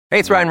Hey,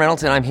 it's Ryan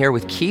Reynolds, and I'm here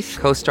with Keith,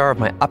 co-star of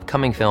my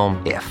upcoming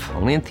film, If,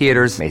 only in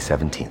theaters May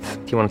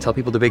 17th. Do you want to tell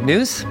people the big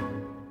news?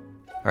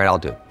 All right, I'll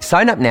do it.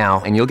 Sign up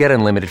now and you'll get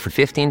unlimited for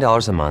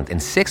 $15 a month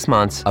and 6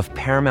 months of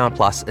Paramount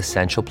Plus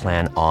Essential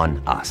Plan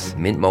on us.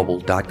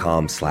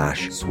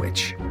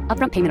 MintMobile.com/switch.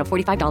 Upfront payment of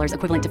 $45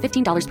 equivalent to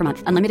 $15 per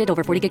month. Unlimited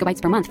over 40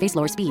 gigabytes per month. Face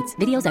lower speeds.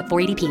 Videos at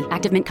 480p.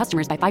 Active Mint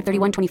customers by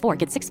 531.24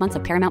 get 6 months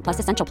of Paramount Plus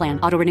Essential Plan.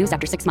 Auto renews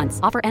after 6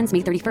 months. Offer ends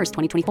May 31st,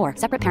 2024.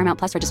 Separate Paramount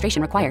Plus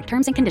registration required.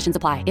 Terms and conditions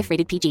apply if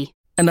rated PG.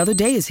 Another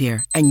day is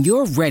here, and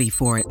you're ready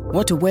for it.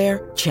 What to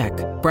wear? Check.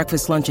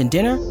 Breakfast, lunch, and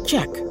dinner?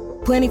 Check.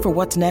 Planning for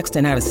what's next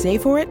and how to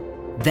save for it?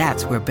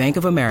 That's where Bank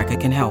of America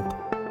can help.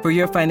 For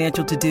your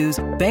financial to-dos,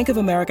 Bank of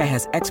America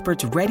has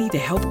experts ready to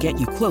help get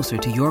you closer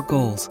to your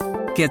goals.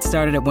 Get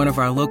started at one of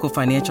our local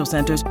financial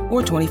centers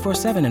or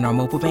 24/7 in our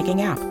mobile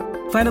banking app.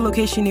 Find a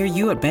location near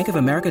you at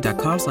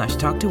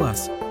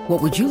bankofamerica.com/talktous.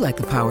 What would you like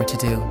the power to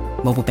do?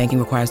 Mobile banking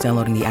requires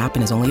downloading the app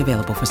and is only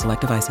available for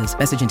select devices.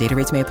 Message and data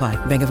rates may apply.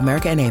 Bank of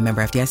America N.A.,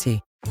 member FDIC.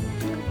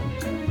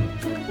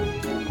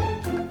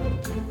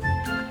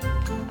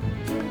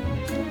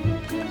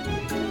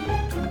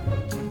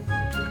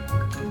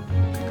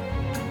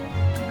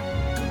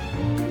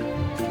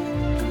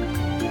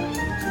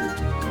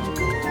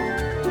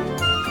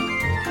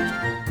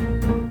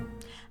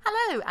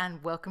 Hello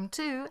and welcome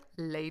to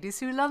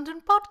Ladies Who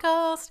London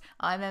podcast.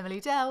 I'm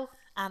Emily Dell.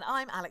 And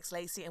I'm Alex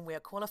Lacey, and we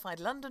are qualified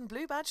London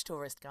Blue Badge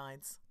tourist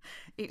guides.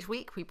 Each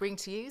week we bring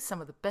to you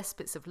some of the best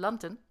bits of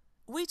London.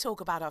 We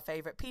talk about our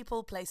favourite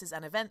people, places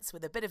and events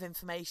with a bit of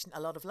information, a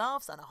lot of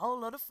laughs and a whole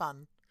lot of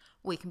fun.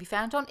 We can be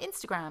found on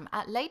Instagram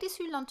at Ladies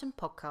Who London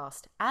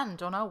podcast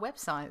and on our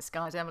website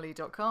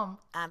skydemily.com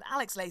and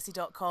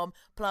alexlacey.com,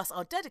 plus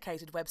our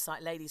dedicated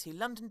website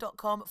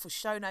ladieswholondon.com for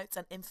show notes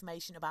and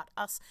information about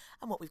us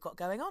and what we've got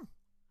going on.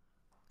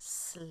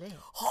 Slick.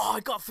 Oh, I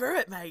got through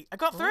it, mate. I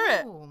got through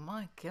it. Oh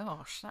my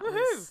gosh, that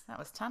Woohoo.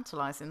 was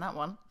tantalising, that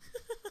one.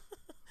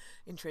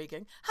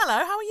 Intriguing.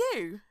 Hello, how are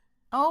you?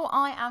 Oh,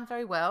 I am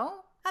very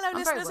well. Hello, I'm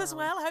listeners, very as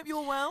well. I hope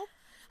you're well.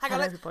 Hang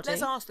Hello, on, everybody.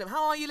 let's ask them.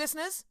 How are you,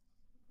 listeners?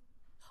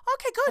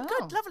 Okay, good,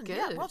 good, lovely. Good,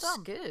 Yeah, well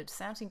done. Good,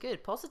 sounding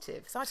good,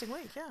 positive. Exciting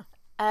week, yeah.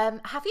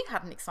 Have you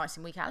had an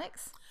exciting week,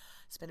 Alex?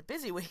 It's been a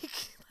busy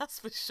week, that's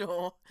for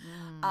sure.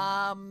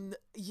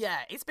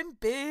 Yeah, it's been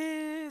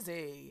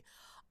busy.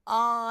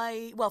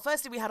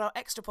 Firstly, we had our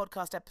extra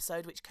podcast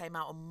episode, which came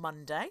out on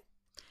Monday.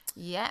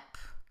 Yep.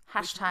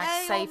 Which Hashtag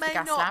may save or may the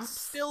gas not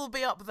lamps. still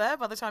be up there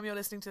by the time you're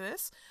listening to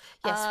this.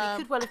 Yes, we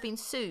could well have been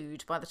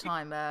sued by the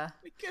time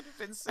we could have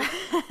been sued.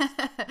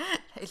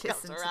 they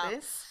listen to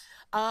this.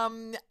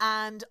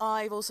 And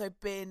I've also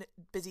been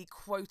busy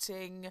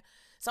quoting.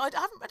 So I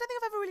don't think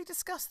I've ever really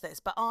discussed this,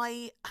 but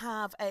I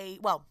have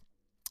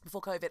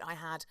before COVID, I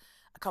had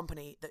a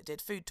company that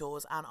did food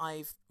tours, and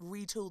I've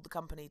retooled the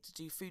company to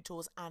do food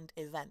tours and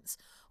events,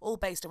 all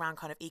based around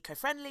kind of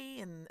eco-friendly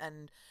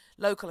and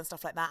local and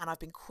stuff like that. And I've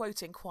been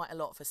quoting quite a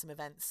lot for some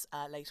events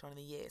later on in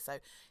the year. So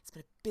it's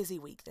been a busy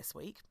week this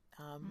week,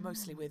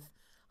 mostly with,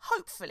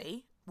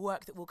 hopefully,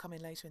 work that will come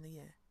in later in the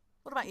year.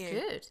 What about you?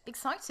 Good.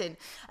 Exciting.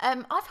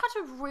 I've had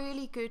a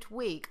really good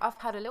week.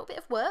 I've had a little bit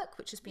of work,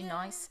 which has been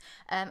nice.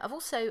 I've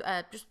also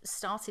just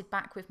started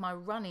back with my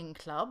running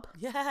club.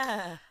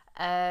 Yeah.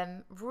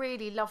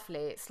 Really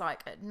lovely. It's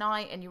like at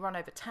night and you run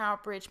over Tower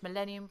Bridge,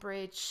 Millennium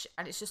Bridge,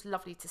 and it's just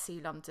lovely to see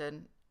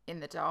London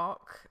in the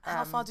dark.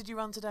 How far did you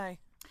run today?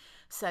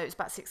 So it's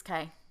about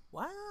 6k.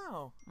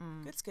 Wow.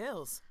 Good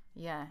skills.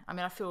 Yeah. I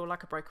mean, I feel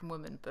like a broken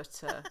woman,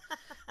 but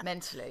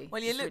mentally.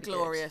 Well, you it's look really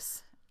glorious.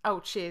 Good. Oh,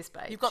 cheers,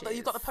 babe. You've got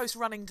the post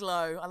running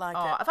glow. I like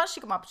it. I've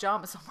actually got my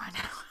pajamas on right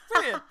now.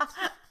 Brilliant.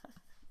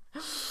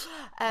 Well,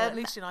 at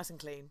least you're nice and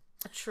clean.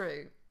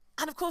 True.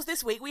 And of course,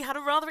 this week we had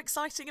a rather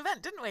exciting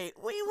event, didn't we?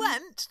 We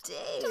went to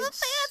the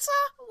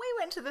theatre. We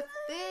went to the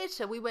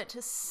theatre. We went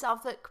to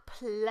Southwark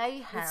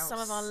Playhouse. With some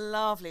of our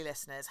lovely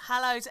listeners.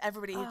 Hello to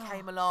everybody who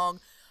came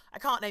along. I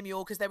can't name you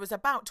all because there was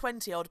about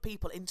 20 odd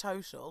people in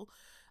total.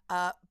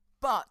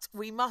 But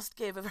we must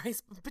give a very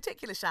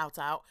particular shout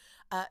out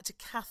to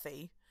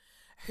Kathy,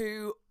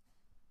 who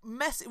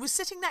was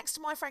sitting next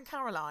to my friend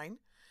Caroline,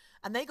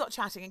 and they got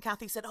chatting, and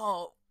Kathy said,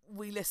 "Oh,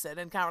 we listen,"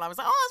 and Caroline was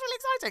like, "Oh, that's really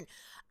exciting."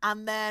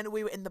 And then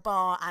we were in the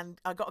bar, and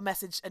I got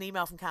an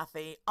email from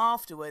Kathy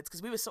afterwards,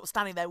 because we were sort of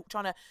standing there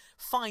trying to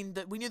find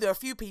that we knew there were a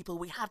few people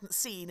we hadn't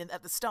seen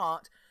at the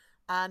start.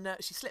 And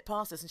she slipped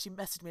past us and she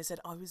messaged me and said,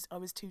 I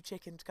was too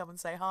chicken to come and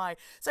say hi.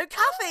 So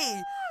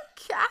Kathy!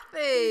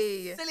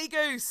 Kathy! Silly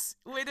goose.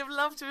 We'd have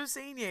loved to have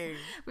seen you.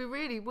 We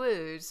really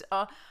would.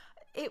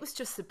 It was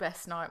just the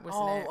best night,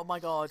 wasn't it? Oh my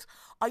God.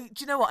 Do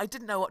you know what? I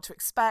didn't know what to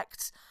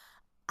expect,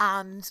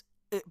 and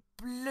it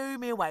blew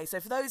me away. So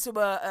for those who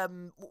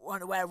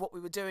weren't aware of what we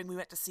were doing, we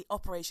went to see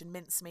Operation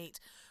Mincemeat,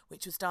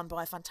 which was done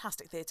by a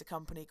fantastic theatre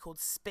company called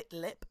Spit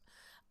Lip.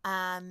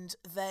 And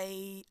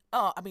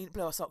it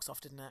blew our socks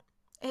off, didn't it?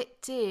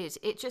 It did.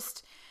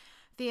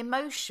 The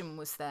emotion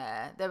was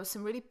there. There were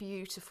some really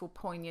beautiful,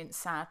 poignant,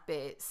 sad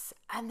bits.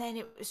 And then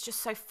it was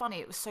just so funny.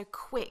 It was so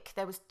quick.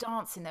 There was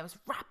dancing. There was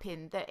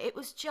rapping. It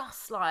was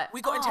just like...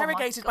 We got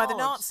interrogated by the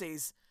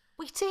Nazis.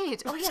 We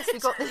did. Oh yes, we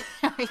got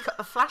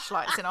the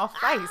flashlights in our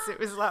face. It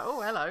was like,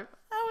 oh hello.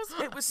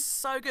 It was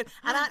so good.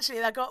 And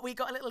actually, we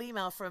got a little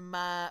email from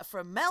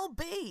Mel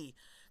B.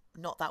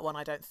 Not that one,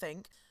 I don't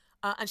think.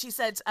 And she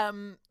said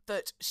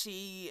that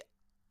she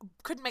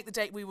couldn't make the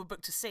date we were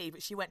booked to see,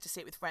 but she went to see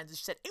it with friends, and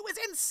she said it was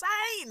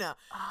insane.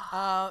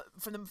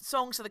 From the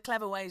songs to the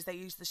clever ways they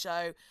used the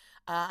show,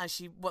 and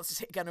she wants to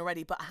see it again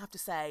already. But I have to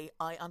say,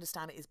 I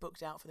understand it is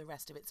booked out for the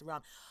rest of its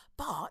run.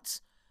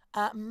 But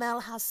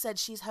Mel has said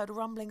she's heard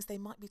rumblings they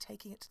might be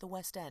taking it to the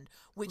West End,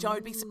 which I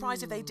would be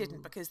surprised if they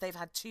didn't, because they've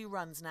had 2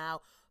 runs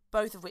now,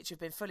 both of which have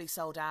been fully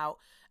sold out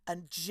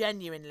and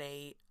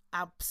genuinely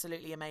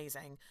absolutely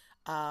amazing.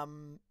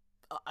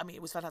 I mean,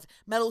 it was fantastic.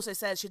 Mel also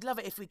says she'd love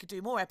it if we could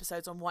do more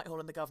episodes on Whitehall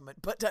and the government.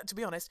 But to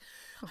be honest,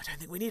 I don't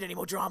think we need any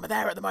more drama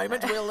there at the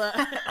moment. We'll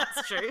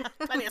That's true.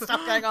 Plenty of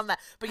stuff going on there.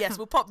 But yes,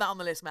 we'll pop that on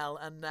the list, Mel.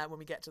 And when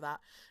we get to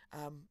that,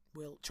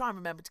 we'll try and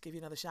remember to give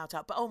you another shout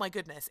out. But oh my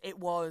goodness, it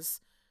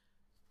was,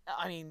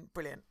 I mean,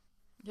 brilliant.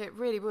 It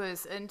really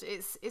was. And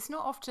it's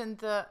not often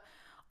that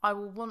I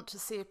will want to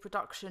see a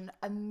production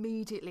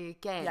immediately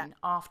again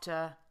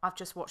after I've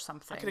just watched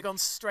something. I could have gone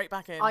straight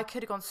back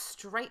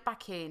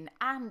in.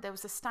 And there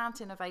was a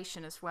standing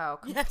ovation as well.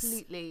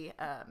 Completely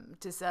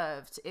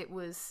deserved. It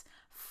was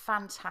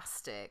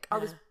fantastic. I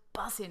was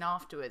buzzing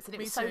afterwards, and it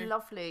was so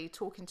lovely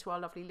talking to our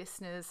lovely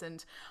listeners,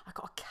 and I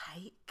got a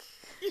cake.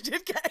 You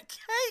did get a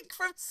cake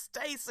from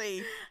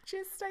Stacey.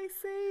 Cheers,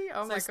 Stacey.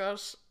 Oh my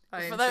gosh.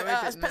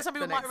 Some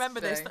people might remember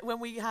this, that when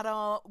we had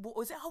our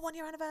 1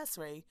 year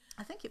anniversary?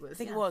 I think it was. I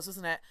think it was,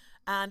 wasn't it?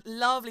 And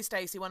lovely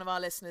Stacey, one of our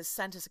listeners,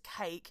 sent us a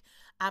cake.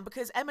 And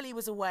because Emily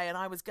was away and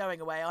I was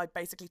going away, I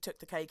basically took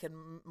the cake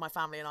and my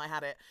family and I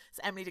had it. So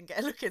Emily didn't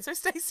get a look in. So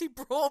Stacey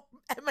brought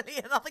Emily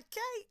another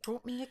cake.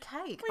 Brought me a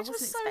cake. Which I wasn't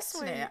was so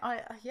expecting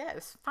sweet. it. It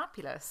was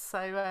fabulous.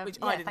 So which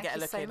I didn't get a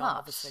look in on,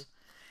 obviously.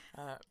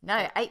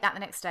 I ate that the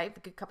next day with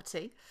a good cup of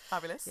tea.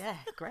 Fabulous. Yeah,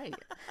 great.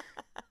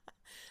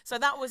 So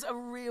that was a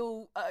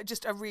real,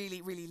 just a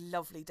really, really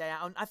lovely day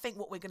out. And I think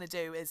what we're going to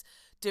do is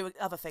do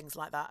other things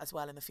like that as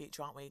well in the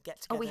future, aren't we?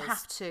 Get together. Oh, we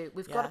have to.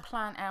 We've got to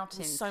plan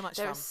outings. So much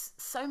fun. There's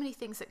so many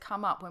things that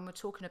come up when we're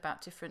talking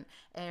about different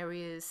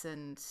areas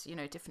and,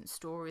 different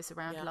stories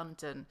around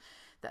London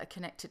that are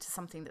connected to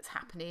something that's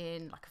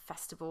happening, like a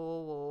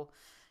festival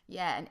or,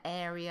 an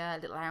area,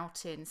 a little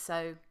outing.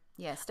 So...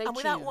 yeah, stay tuned.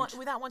 And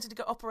without wanting to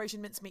go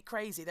Operation Mincemeat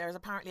crazy, there is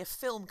apparently a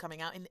film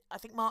coming out in, I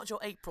think, March or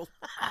April.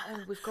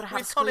 Oh, we've got to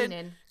have a screening.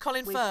 screening.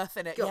 Colin Firth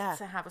in it, We've got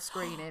to have a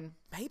screening.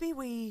 Maybe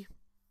we...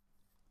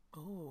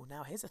 Oh,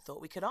 now here's a thought.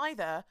 We could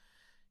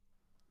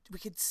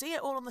see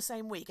it all on the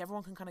same week.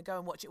 Everyone can kind of go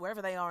and watch it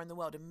wherever they are in the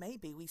world. And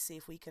maybe we see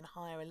if we can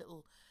hire a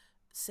little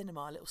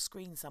cinema, a little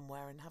screen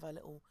somewhere and have a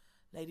little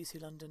Ladies Who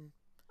London...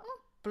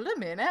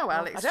 Blooming hell,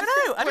 Alex. I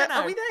don't know.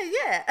 Are we there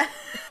yet?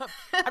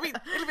 I mean,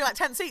 it'll be like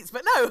 10 seats,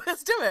 but no,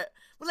 let's do it.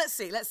 Well, let's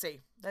see.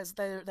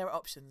 There are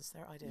options.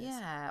 There are ideas.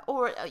 Yeah.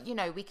 Or,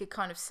 we could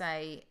kind of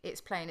say it's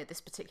playing at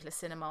this particular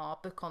cinema,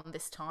 book on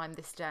this time,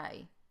 this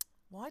day.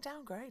 Why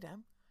downgrade,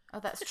 Em?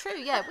 Oh, that's true.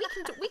 Yeah,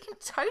 we can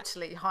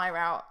totally hire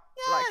out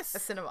like a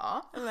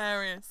cinema.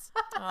 Hilarious.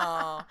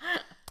 Oh.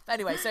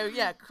 Anyway, so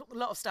a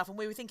lot of stuff, and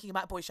we were thinking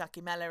about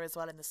Boishaki Mela as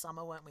well in the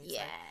summer, weren't we?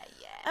 Yeah,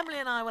 so Emily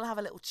and I will have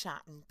a little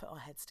chat and put our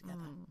heads together.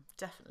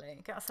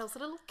 Definitely. Get ourselves a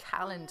little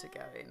calendar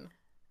going.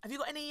 Have you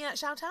got any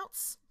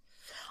shout-outs?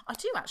 I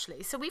do,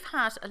 actually. So we've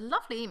had a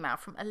lovely email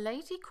from a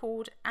lady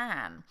called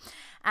Anne.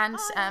 And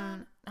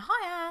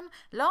hi, Anne.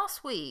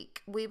 Last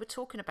week we were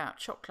talking about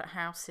chocolate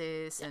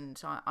houses,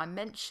 and I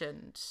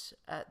mentioned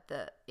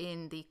that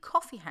in the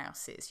coffee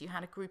houses you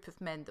had a group of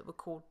men that were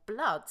called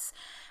Bloods.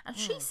 And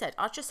she said,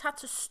 I just had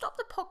to stop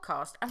the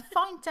podcast and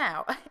find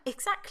out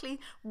exactly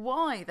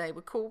why they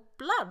were called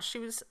Bloods. She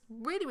was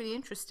really, really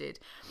interested.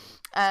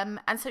 And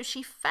so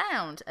she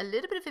found a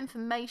little bit of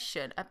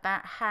information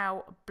about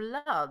how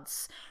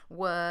Bloods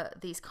were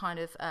these kind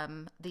of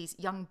these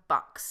young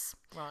bucks,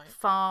 right?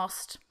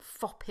 Fast,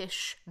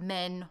 foppish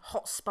men,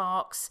 hot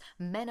sparks,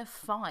 men of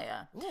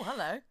fire. Oh,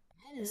 hello.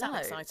 Is that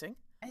exciting?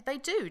 They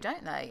do,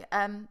 don't they?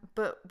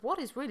 But what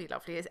is really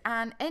lovely is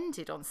Anne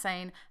ended on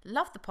saying,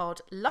 love the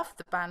pod, love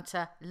the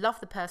banter, love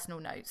the personal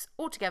notes.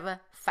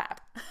 Altogether,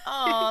 fab.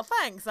 Oh,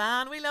 thanks,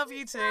 Anne. We love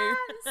you too.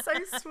 So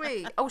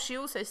sweet. Oh, she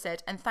also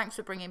said, and thanks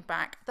for bringing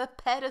back the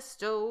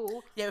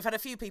pedestal. Yeah, we've had a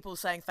few people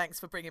saying thanks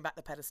for bringing back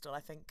the pedestal.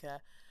 I think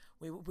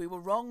we were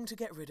wrong to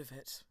get rid of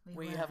it.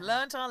 We have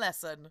learnt our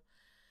lesson.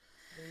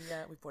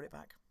 We brought it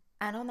back.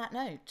 And on that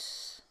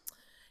note,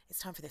 it's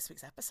time for this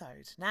week's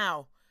episode.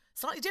 Now,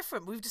 slightly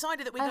different. We've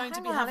decided that we're going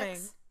to be having...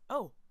 Alex.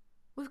 Oh.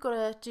 We've got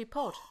to do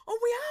pod. Oh,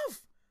 we have.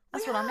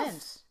 That's what I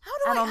meant.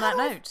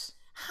 Note.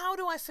 How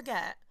do I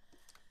forget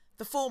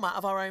the format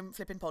of our own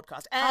flipping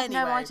podcast? Anyway, I have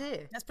no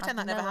idea. Let's pretend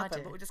that never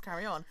happened, but we'll just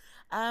carry on.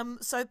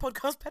 So,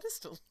 podcast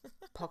pedestal.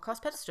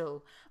 Podcast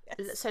pedestal.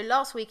 Yes. So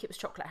last week it was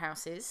chocolate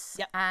houses.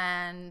 Yep.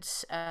 And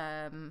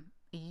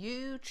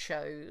you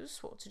chose...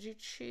 What did you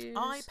choose?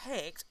 I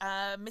picked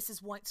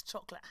Mrs. White's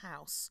Chocolate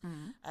House,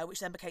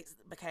 which then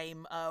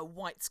became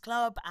White's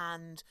Club,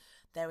 and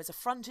There is a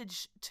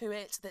frontage to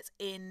it that's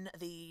in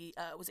the,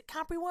 was it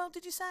Cadbury World,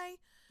 did you say?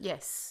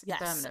 Yes, Yes,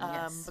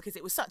 Birmingham, yes. because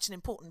it was such an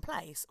important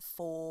place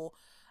for,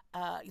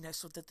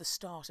 sort of the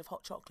start of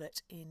hot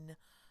chocolate in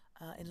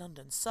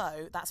London.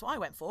 So that's what I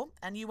went for.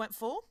 And you went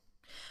for?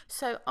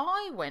 So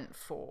I went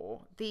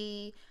for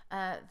the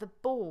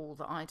ball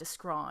that I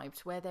described,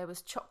 where there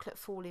was chocolate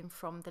falling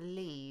from the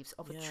leaves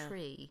of a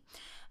tree,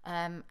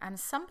 and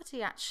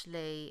somebody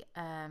actually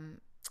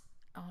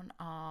on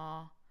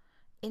our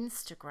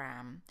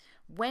Instagram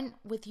went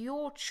with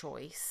your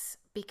choice,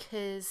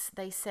 because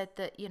they said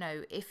that,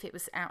 if it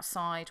was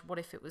outside, what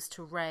if it was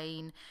to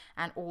rain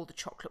and all the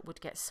chocolate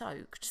would get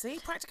soaked? See,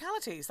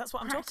 practicalities. That's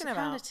what I'm talking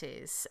about.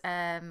 Practicalities.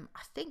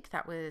 I think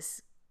that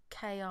was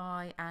Ki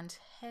and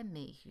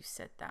Hemi who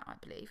said that, I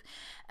believe.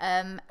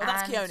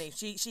 That's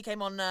Keone. She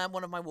came on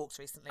one of my walks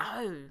recently.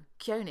 Oh,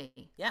 Keone.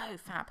 Yeah. Oh,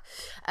 fab.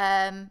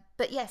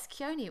 But yes,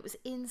 Keone, it was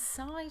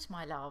inside,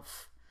 my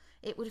love.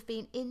 It would have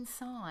been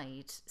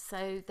inside,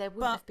 so there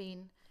wouldn't have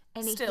been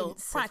any still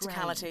hints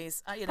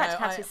practicalities. Of rain.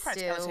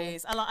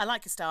 Practicalities. I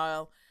like your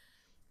style.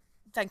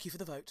 Thank you for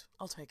the vote.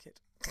 I'll take it.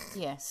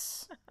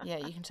 Yes. Yeah,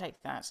 you can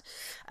take that.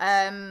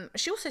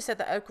 She also said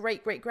that her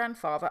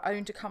great-great-grandfather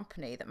owned a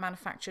company that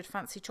manufactured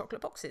fancy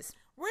chocolate boxes.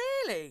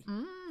 Really?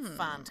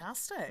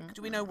 Fantastic.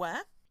 Do we know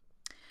where?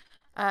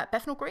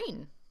 Bethnal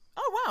Green.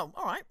 Oh, wow.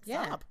 All right.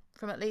 Yeah. Fab.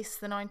 From at least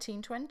the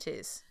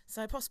 1920s.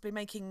 So possibly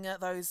making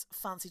those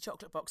fancy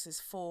chocolate boxes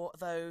for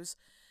those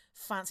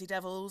fancy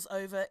devils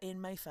over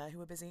in Mayfair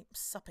who are busy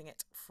supping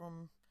it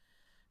from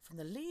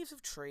the leaves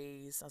of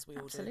trees, as we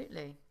all do.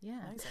 Absolutely,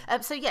 yeah.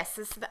 Amazing. So yes,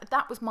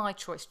 that was my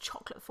choice.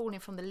 Chocolate falling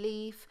from the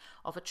leaf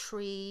of a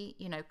tree,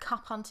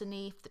 cup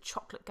underneath, the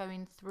chocolate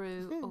going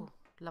through. Oh,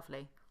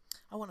 lovely.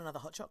 I want another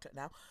hot chocolate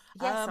now.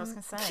 Yes, I was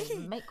going to say,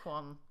 make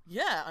one.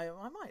 Yeah,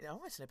 I might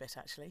in a bit,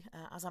 actually,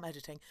 as I'm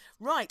editing.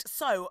 Right,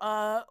 so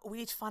we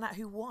need to find out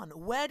who won.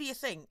 How do you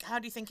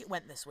think it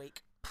went this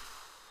week?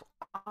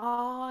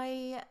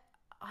 I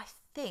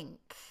think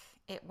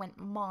it went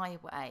my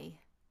way.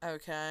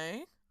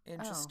 Okay,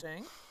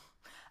 interesting.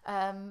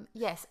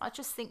 Yes, I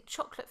just think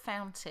chocolate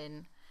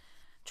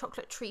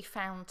tree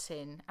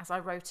fountain, as I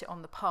wrote it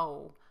on the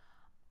poll,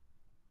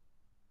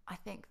 I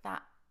think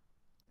that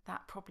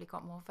probably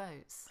got more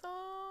votes.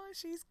 Oh,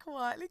 she's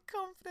quietly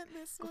confident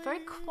this week.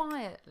 Very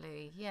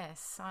quietly,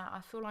 yes. I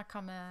feel like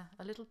I'm a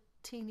little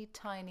teeny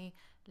tiny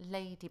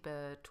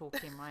ladybird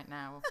talking right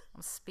now.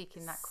 I'm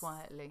speaking that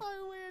quietly.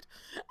 So weird.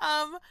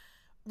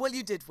 Well,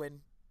 you did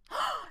win.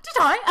 Did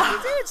I?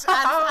 You did,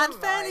 and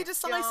fairly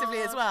decisively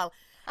as well.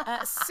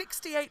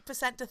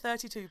 68% to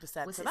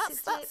 32%. Was so it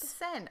that's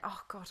 68%?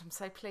 Oh God, I'm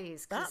so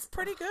pleased. That's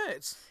pretty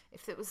good.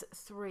 If it was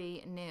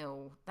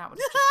 3-0, that would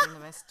have just been the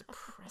most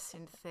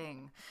depressing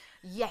thing.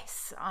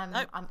 Yes, I'm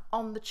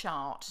on the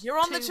chart. You're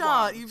on 2-1. the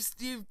chart.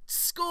 You've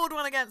scored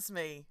one against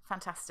me.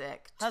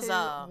 Fantastic.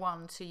 Huzzah.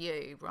 2-1 to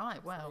you.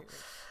 Right. Well, Absolutely.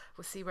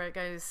 We'll see where it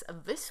goes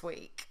this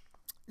week.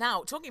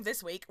 Now, talking of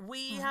this week,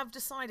 we have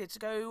decided to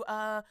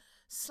go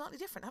slightly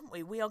different, haven't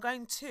we? We are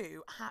going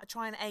to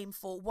try and aim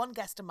for one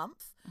guest a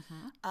month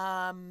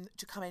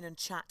to come in and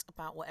chat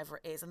about whatever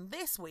it is. And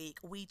this week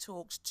we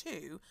talked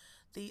to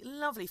the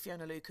lovely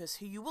Fiona Lucas,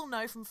 who you will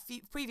know from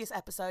previous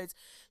episodes.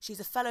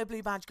 She's a fellow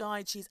Blue Badge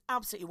guide. She's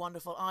absolutely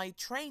wonderful. I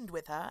trained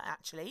with her,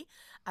 actually,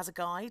 as a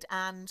guide.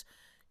 And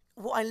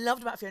what I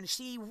loved about Fiona,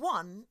 she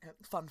won,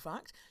 fun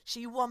fact,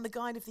 she won the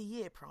Guide of the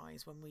Year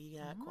prize when we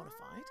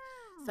qualified.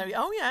 So,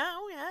 oh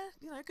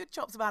yeah, good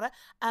chops about her.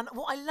 And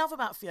what I love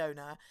about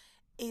Fiona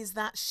is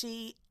that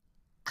she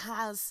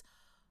loves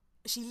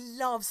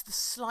the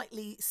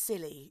slightly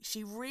silly.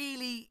 She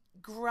really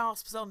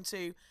grasps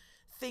onto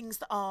things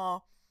that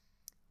are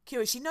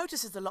curious. She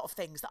notices a lot of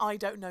things that I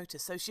don't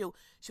notice. So she'll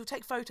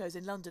take photos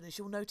in London and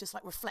she'll notice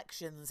like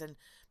reflections and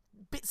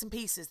bits and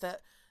pieces that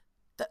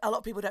a lot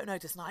of people don't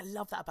notice. And I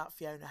love that about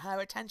Fiona.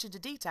 Her attention to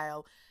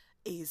detail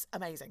is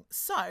amazing.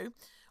 So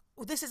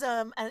this is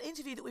an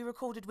interview that we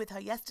recorded with her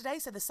yesterday,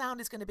 so the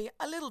sound is going to be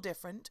a little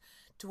different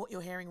to what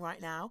you're hearing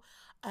right now,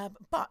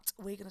 but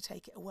we're going to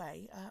take it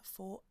away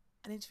for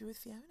an interview with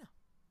Fiona.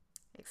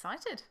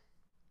 Excited.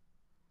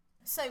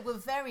 So we're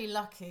very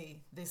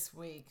lucky this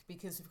week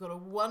because we've got a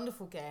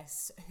wonderful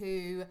guest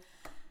who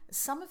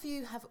some of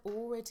you have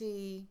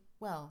already,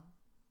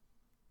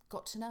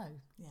 got to know.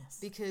 Yes.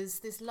 Because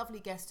this lovely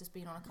guest has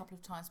been on a couple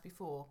of times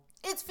before.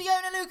 It's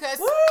Fiona Lucas.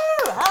 Woo!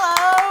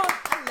 Hello!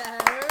 Hello.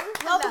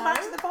 Welcome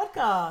back to the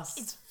podcast.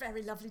 It's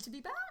very lovely to be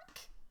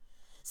back.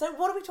 So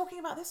what are we talking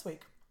about this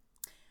week?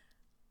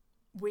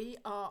 We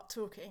are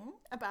talking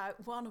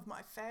about one of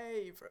my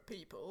favourite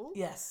people,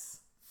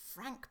 Yes.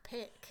 Frank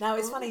Pick. Now,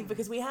 it's funny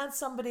because we had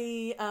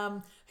somebody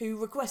who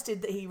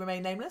requested that he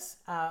remain nameless.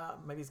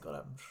 Maybe he's got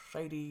a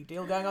shady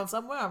deal going on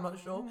somewhere, I'm not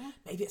sure.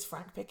 Maybe it's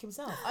Frank Pick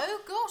himself.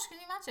 Oh gosh, can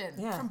you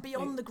imagine? Yeah. From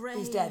beyond the grave.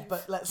 He's dead,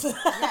 but let's...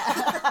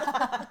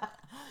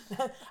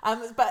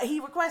 but he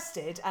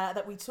requested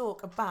that we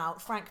talk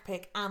about Frank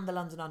Pick and the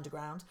London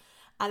Underground.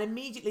 And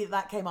immediately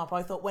that came up,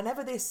 I thought,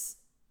 whenever this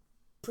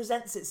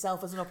presents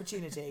itself as an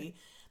opportunity,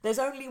 there's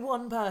only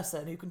one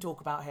person who can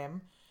talk about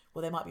him,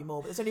 Well, there might be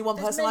more, but there's only one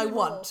There's person I many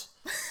more. want,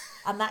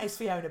 and that is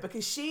Fiona,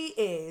 because she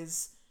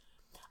is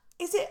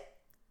it...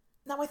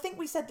 Now, I think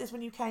we said this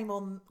when you came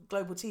on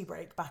Global Tea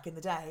Break back in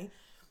the day.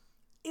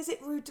 Is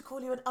it rude to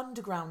call you an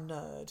underground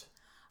nerd?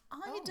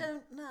 I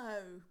don't know,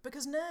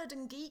 because nerd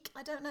and geek,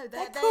 I don't know.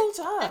 They're cool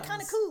terms. They're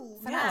kind of cool.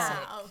 Fanatic.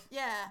 Now.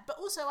 Yeah, but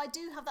also I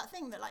do have that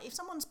thing that like if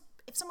someone's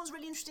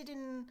really interested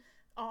in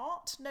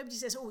art, nobody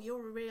says, "Oh,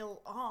 you're a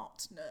real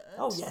art nerd."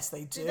 Oh, yes,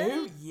 they do.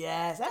 they?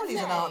 Yes, everybody's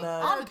Yeah, an art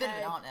nerd. I'm a bit of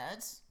Okay. an art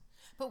nerd.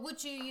 But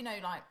would you, you know,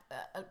 like,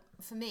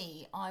 for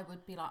me, I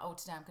would be like, oh,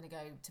 today I'm going to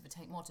go to the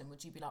Tate Modern.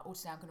 Would you be like, oh,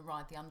 today I'm going to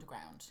ride the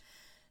Underground?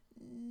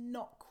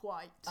 Not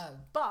quite. Oh.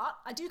 But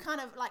I do kind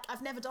of like,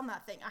 I've never done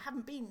that thing. I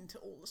haven't been to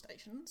all the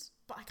stations,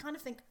 but I kind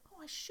of think,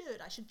 oh, I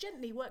should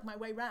gently work my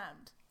way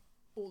round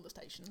all the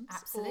stations.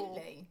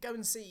 Absolutely. Or go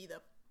and see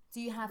the... Do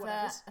you have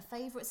Whatevers. a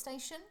favourite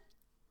station?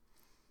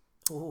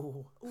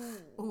 Ooh.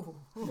 Oh,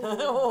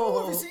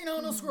 have you seen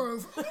Arnold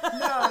Grove?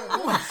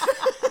 No.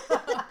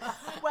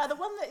 Well, the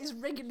one that is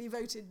regularly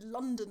voted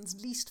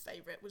London's least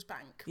favourite was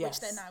Bank, Yes. which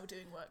they're now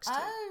doing works to.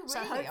 Oh, So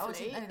really? Oh, I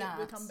hopefully didn't know it will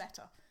that. become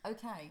better.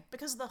 Okay.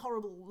 Because of the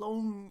horrible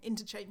long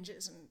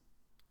interchanges and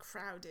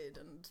crowded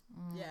and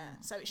yeah,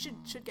 so it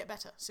should get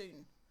better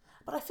soon.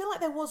 But I feel like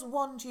there was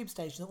one tube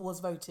station that was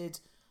voted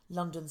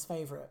London's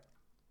favourite.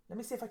 Let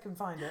me see if I can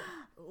find it.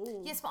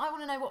 Yes, but I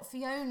want to know what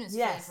Fiona's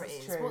Yes, favourite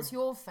that's is. true. What's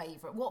your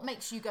favourite? What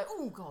makes you go,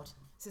 oh, God,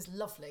 this is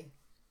lovely?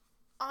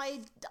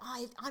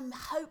 I'm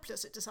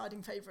hopeless at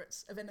deciding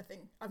favourites of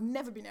anything. I've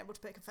never been able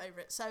to pick a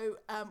favourite. So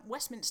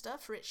Westminster,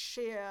 for its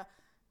sheer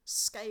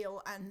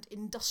scale and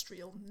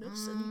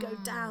industrialness, and you go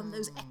down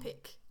those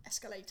epic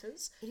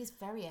escalators. It is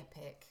very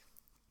epic.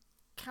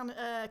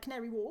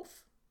 Canary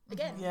Wharf.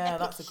 Again, Yeah, epic,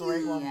 that's a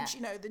great one. huge,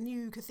 you know, the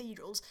new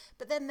cathedrals.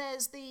 But then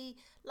there's the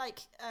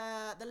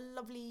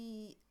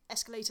lovely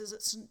escalators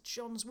at St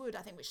John's Wood,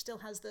 I think, which still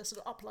has the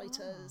sort of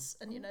uplighters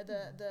and, you know,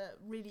 the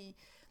really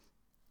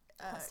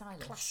Quite stylish.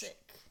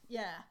 classic,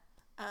 yeah.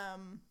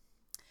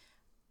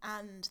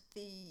 And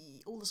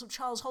all the sort of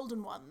Charles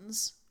Holden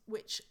ones,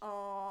 which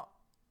are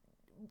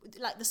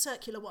like the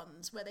circular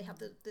ones where they have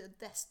the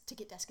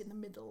ticket desk in the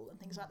middle and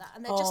things like that,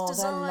 and they're just They're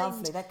designed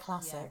lovely. They're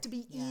classic. to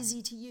be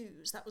easy to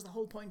use. That was the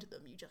whole point of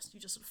them. You just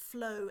sort of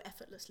flow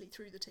effortlessly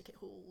through the ticket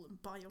hall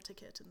and buy your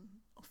ticket and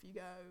off you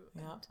go.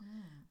 Yeah.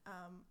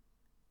 And,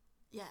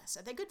 yeah,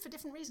 so they're good for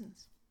different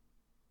reasons.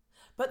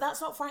 But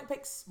that's not Frank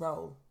Pick's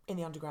role in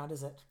the Underground,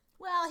 is it?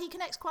 Well, he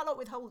connects quite a lot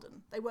with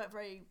Holden. They work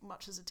very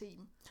much as a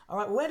team. All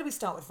right, well, where do we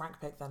start with Frank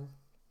Pick then?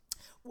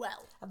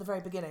 Well, At the very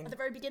beginning. at the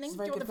very beginning, It's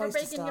do a you very want the good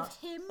very place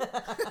to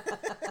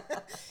beginning of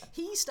him?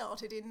 He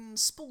started in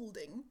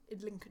Spalding in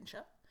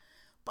Lincolnshire,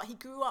 but he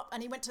grew up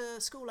and he went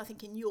to school, I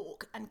think, in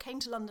York, and came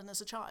to London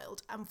as a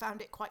child and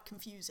found it quite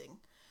confusing,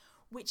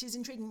 which is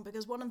intriguing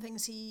because one of the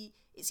things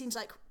it seems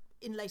like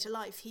in later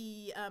life,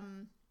 he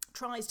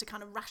tries to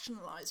kind of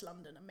rationalise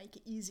London and make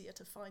it easier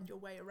to find your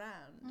way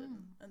around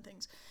and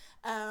things.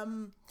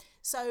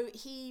 So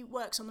he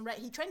works on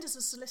he trained as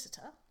a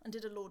solicitor and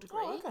did a law degree.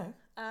 Oh, okay.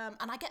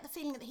 And I get the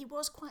feeling that he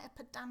was quite a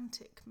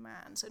pedantic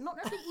man, so not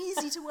really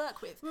easy to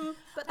work with.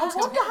 But I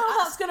wonder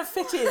how that's going to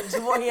fit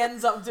into what he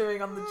ends up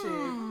doing on the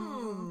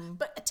tube.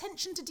 But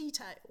attention to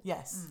detail.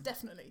 Yes.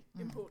 Definitely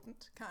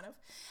important, kind of.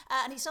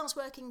 And he starts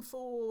working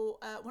for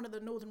one of the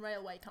Northern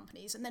Railway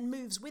companies and then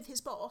moves with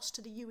his boss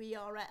to the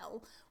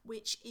UERL,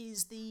 which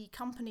is the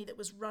company that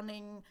was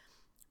running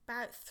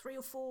about 3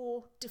 or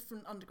 4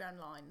 different underground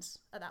lines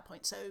at that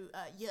point. So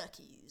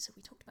Yerkes. Have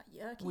we talked about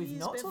Yerkes? We've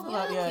not before? talked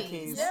about Yerkes. We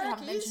Yerkes.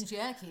 haven't mentioned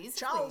Yerkes. have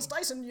Charles we?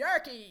 Dyson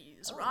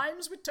Yerkes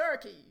rhymes with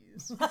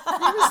turkeys.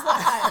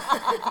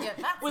 Yeah,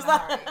 that's Was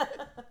Harry.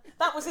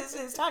 That was his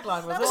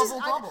tagline, was That it? was his-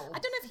 Gobble, I gobble.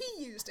 don't know if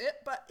he used it,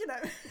 but you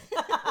know.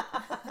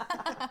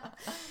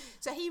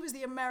 So he was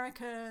the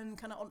American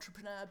kind of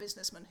entrepreneur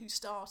businessman who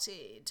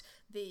started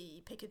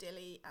the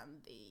Piccadilly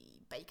and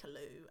the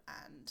Bakerloo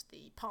and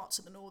the parts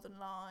of the Northern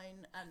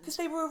Line and Because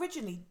they were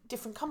originally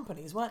different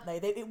companies, weren't they?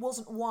 It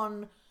wasn't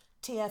one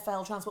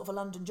TfL, Transport for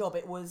London job.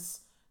 It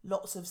was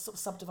lots of sort of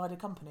subdivided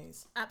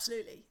companies.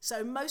 absolutely.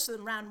 So most of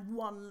them ran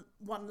one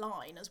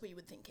line, as we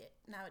would think it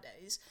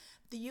nowadays.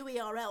 The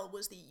UERL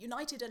was the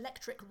United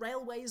Electric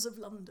Railways of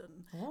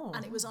London,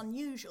 and it was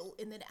unusual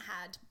in that it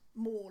had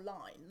more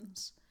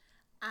lines,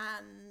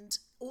 and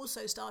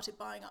also started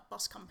buying up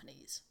bus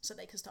companies so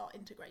they could start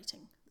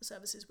integrating the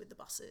services with the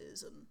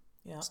buses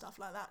and stuff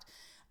like that.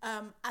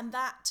 And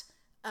that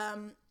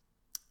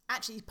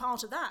actually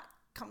part of that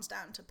comes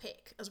down to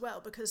Pick as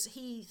well, because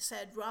he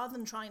said rather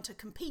than trying to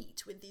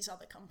compete with these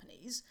other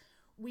companies,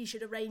 we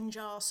should arrange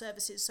our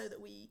services so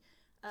that we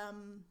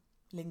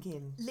Link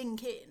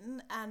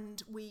in.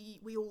 and we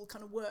all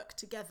kind of work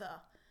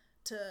together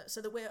so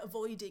that we're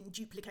avoiding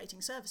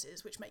duplicating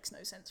services, which makes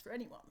no sense for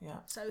anyone. Yeah.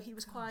 So he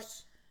was quite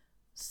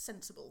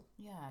sensible.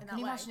 Yeah. in Can that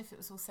you way. imagine if it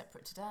was all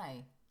separate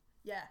today?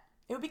 Yeah.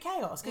 It would be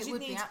chaos because It you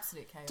would need be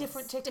absolute chaos.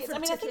 different tickets. Different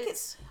I mean, I think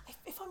tickets. it's,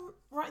 if I'm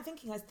right in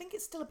thinking, I think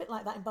it's still a bit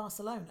like that in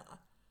Barcelona.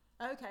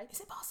 Okay. Is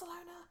it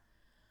Barcelona?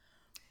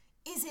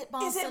 Is it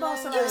Barcelona? Is it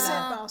Barcelona? Is it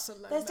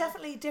Barcelona? There's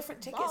definitely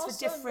different tickets for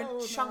different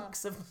Barcelona.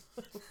 chunks of...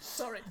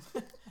 Sorry.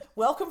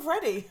 Welcome,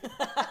 Freddie.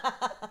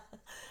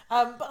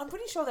 But I'm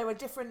pretty sure there were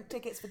different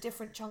tickets for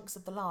different chunks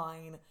of the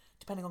line,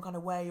 depending on kind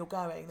of where you're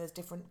going. There's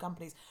different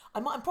companies.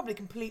 I'm probably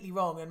completely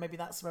wrong, and maybe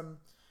that's from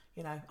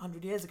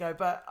 100 years ago.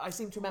 But I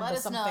seem to remember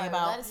something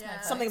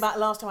about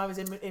last time I was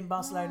in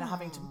Barcelona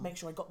having to make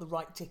sure I got the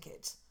right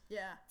ticket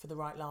for the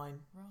right line.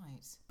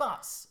 Right.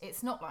 But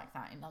it's not like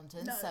that in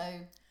London. No.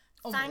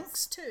 So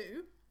Thanks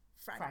to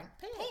Frank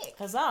Pick.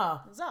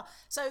 Huzzah! Huzzah.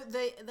 So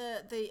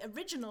the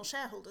original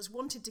shareholders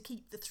wanted to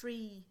keep the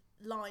 3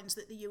 lines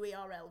that the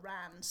UERL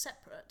ran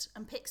separate,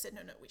 and Pick said,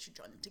 no, we should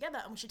join them together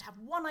and we should have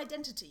one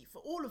identity for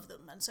all of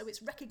them, and so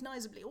it's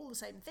recognisably all the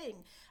same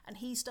thing. And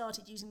he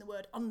started using the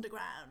word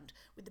underground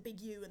with the big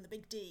U and the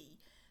big D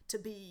to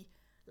be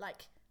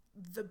like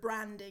the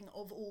branding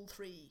of all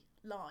 3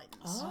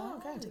 lines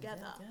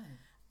together.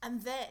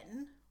 And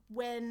then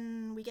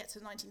when we get to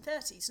the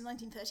 1930s, so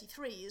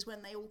 1933 is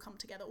when they all come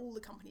together, all the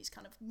companies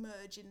kind of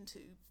merge into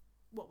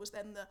what was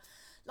then the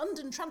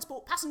London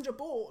Transport Passenger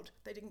Board.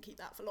 They didn't keep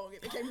that for long,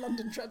 it became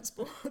London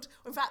Transport.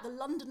 In fact, the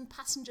London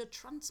Passenger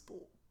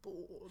Transport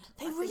Board,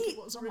 They I think really,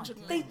 it was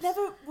originally. they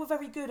never were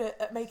very good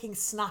at making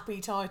snappy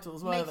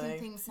titles, were making they?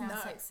 things sound No.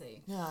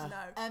 sexy. Yeah.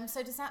 No.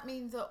 So does that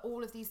mean that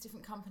all of these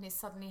different companies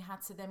suddenly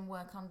had to then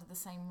work under the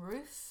same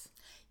roof?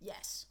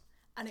 Yes.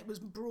 And it was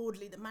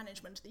broadly the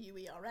management of the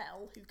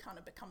UERL who kind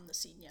of become the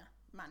senior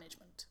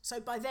management. So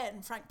by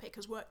then, Frank Pick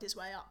has worked his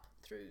way up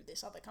through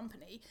this other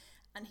company,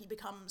 and he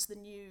becomes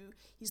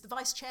he's the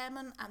vice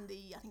chairman and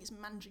I think it's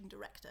managing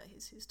director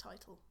is his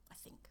title, I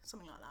think,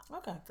 something like that.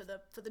 Okay.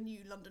 For the new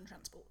London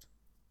Transport,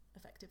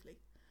 effectively.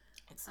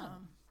 Excellent.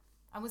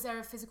 And was there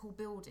a physical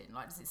building?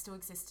 Like, does it still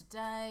exist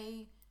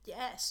today?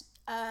 Yes.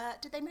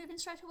 Did they move in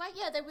straight away?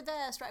 Yeah, they were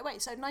there straight away.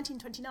 So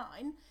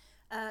 1929,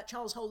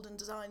 Charles Holden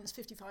designs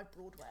 55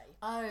 Broadway.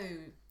 Oh,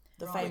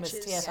 The right. famous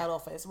Which is- TfL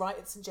office, right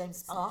at St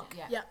James's Park.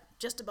 Yeah. Yeah,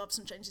 just above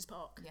St James's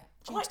Park. Yeah.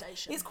 Tube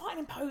station. It's quite an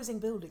imposing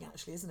building,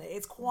 actually, isn't it?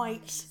 It's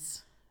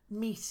quite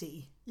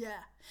meaty. Yeah.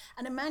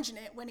 And imagine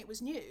it, when it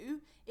was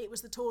new, it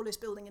was the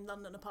tallest building in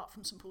London apart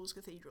from St Paul's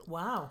Cathedral.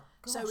 Wow.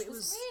 So it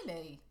was...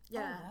 Really?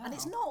 Yeah. Oh, wow. And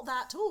it's not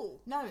that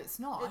tall. No, it's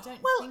not. I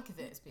don't Well- think of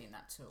it as being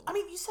that tall. I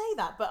mean, you say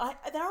that, but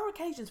there are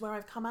occasions where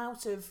I've come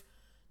out of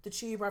the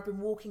tube, where I've been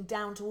walking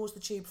down towards the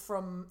tube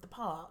from the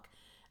park,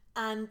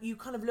 and you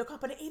kind of look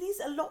up, and it is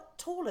a lot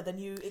taller than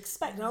you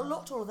expect, and a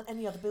lot taller than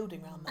any other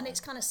building around there. And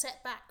it's kind of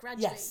set back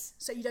gradually. Yes.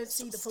 So you don't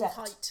see the full stepped.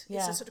 height. Yeah.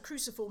 It's a sort of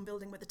cruciform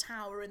building with a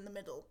tower in the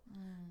middle.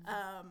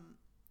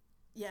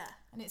 Yeah.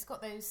 And it's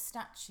got those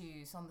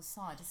statues on the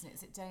side, isn't it?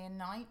 Is it day and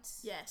night?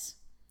 Yes.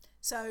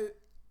 So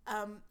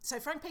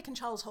Frank Pick and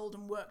Charles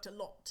Holden worked a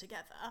lot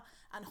together,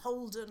 and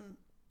Holden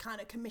kind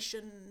of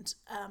commissioned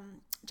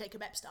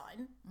Jacob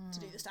Epstein to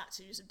do the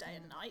statues of day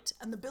and night,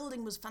 and the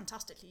building was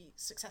fantastically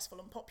successful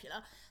and popular.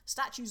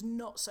 Statues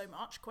not so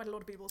much. Quite a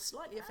lot of people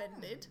slightly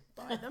offended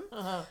by them,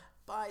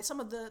 by some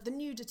of the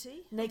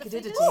nudity, of the Nakedity.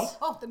 figures,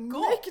 Oh, the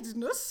God.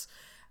 nakedness.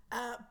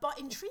 But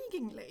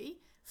intriguingly,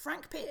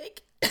 Frank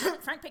Pick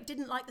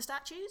didn't like the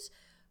statues,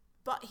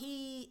 but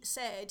he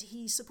said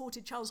he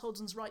supported Charles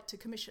Holden's right to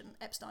commission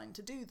Epstein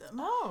to do them.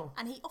 Oh.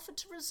 And he offered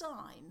to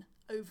resign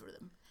over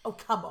them. Oh,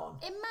 come on.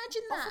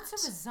 Imagine that. Offered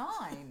to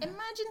resign.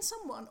 Imagine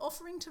someone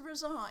offering to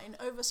resign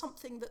over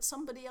something that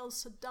somebody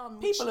else had done,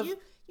 People which have-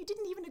 you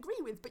didn't even agree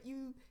with, but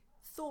you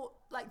thought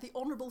like the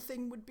honourable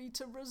thing would be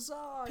to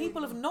resign.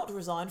 People have not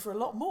resigned for a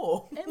lot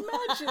more.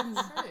 Imagine.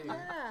 True.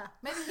 Yeah.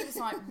 Maybe he was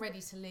like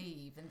ready to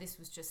leave, and this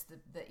was just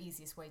the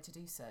easiest way to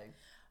do so.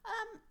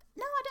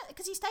 No, I don't,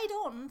 because he stayed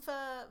on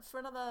for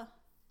another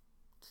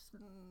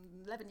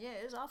 11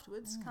 years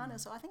afterwards, kind of.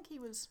 So I think he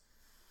was.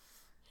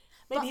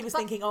 Maybe he was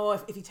thinking,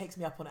 if he takes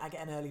me up on it, I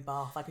get an early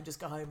bath. I can just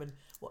go home and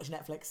watch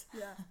Netflix.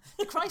 Yeah.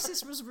 The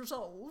crisis was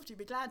resolved, you'd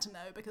be glad to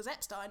know, because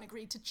Epstein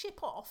agreed to chip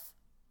off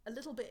a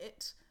little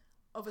bit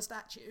of a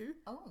statue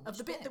Oh, of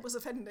the which bit bit? that was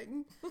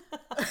offending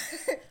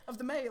of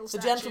the male The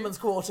statue. gentleman's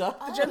quarter.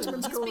 The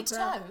gentleman's his big quarter.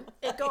 toe?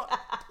 It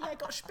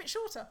got a bit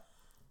shorter,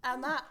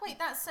 and that Wait,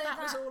 that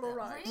was all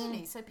right.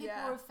 Really? So people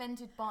Yeah. were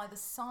offended by the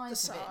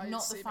size of it, not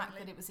the size, fact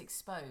seemingly. that it was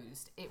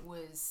exposed. It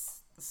was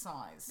the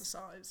size. The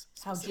size.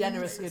 How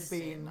generous he had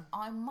been.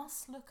 I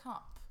must look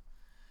up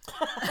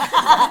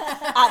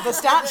At the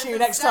statue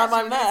next time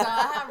I'm there.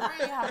 I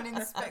really haven't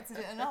inspected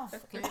it enough.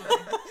 Clearly,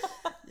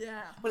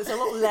 Yeah. But it's a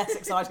lot less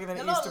exciting than a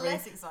it used lot to be.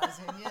 less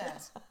exciting. Yeah.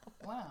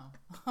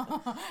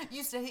 Wow.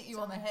 Used to hit you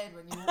on the head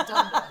when you walked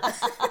under.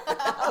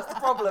 That's the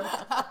problem.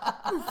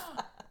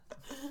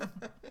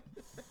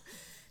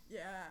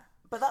 Yeah.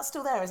 But that's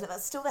still there, isn't it?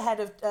 That's still the head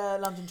of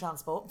London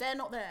Transport. They're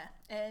not there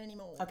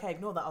anymore. Okay,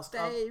 ignore that. I'll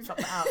They've- shut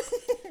that out.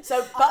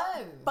 So,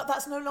 but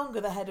that's no longer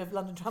the head of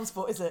London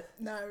Transport, is it?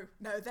 No,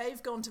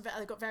 they've gone to.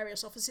 They've got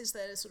various offices.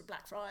 There's sort of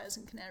Blackfriars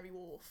and Canary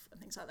Wharf and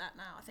things like that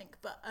now, I think.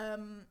 But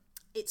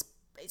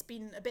it's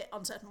been a bit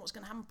uncertain what's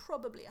going to happen.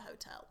 Probably a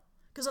hotel,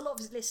 because a lot of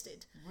it's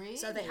listed. Really?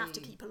 So they have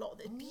to keep a lot of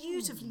the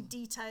beautifully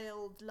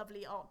detailed,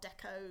 lovely Art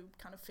Deco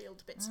kind of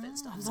field bits of it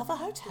stuff. Another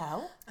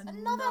hotel?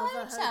 Another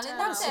hotel in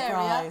that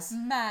Surprise.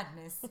 area.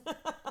 Madness.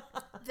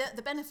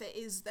 The benefit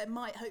is there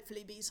might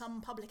hopefully be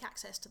some public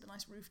access to the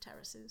nice roof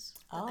terraces.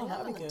 Oh,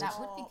 that would be good. That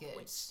would be good.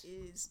 Which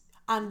is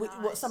And nice.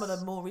 what some of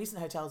the more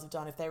recent hotels have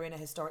done, if they're in a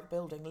historic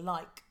building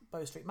like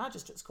Bow Street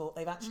Magistrates Court,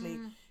 they've actually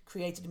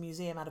created a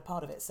museum out of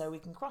part of it. So we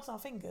can cross our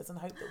fingers and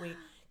hope that we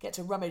get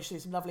to rummage through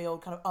some lovely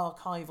old kind of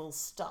archival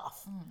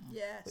stuff,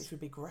 Yes. which would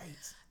be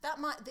great.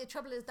 The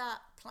trouble is that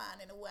plan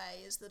in a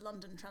way is the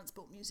London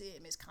Transport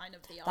Museum is kind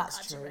of the That's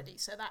archives true. already,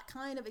 so that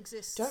kind of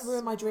exists. Don't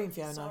ruin my dream,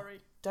 Fiona. Sorry,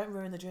 Don't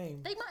ruin the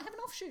dream. they might have an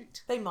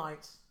offshoot. They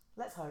might.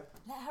 Let's hope.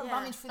 Let her Yeah.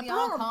 rummage through a the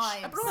branch,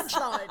 archives. a branch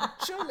line,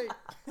 surely.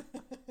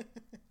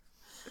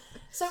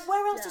 So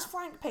where else Yeah. does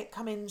Frank Pick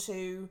come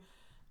into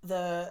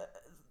the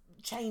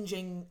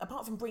changing,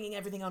 apart from bringing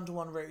everything under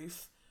one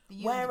roof?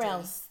 Where unity.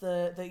 else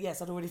the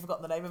yes, I'd already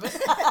forgotten the name of it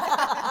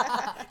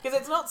because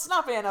it's not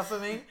snappy enough for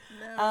me.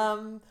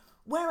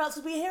 Where else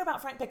did we hear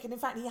about Frank Pick? And in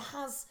fact, he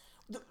has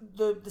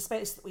the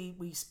space that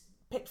we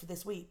picked for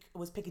this week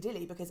was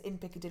Piccadilly, because in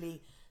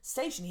Piccadilly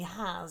Station he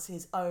has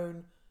his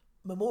own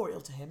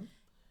memorial to him.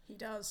 He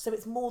does. So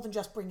it's more than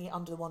just bringing it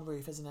under one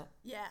roof, isn't it?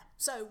 Yeah.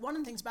 So one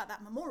of the things about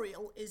that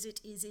memorial is it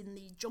is in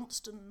the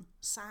Johnston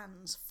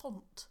Sans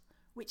font,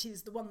 which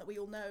is the one that we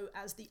all know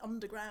as the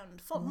underground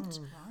font,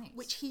 Right.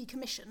 which he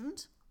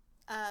commissioned.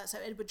 So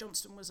Edward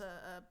Johnston was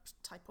a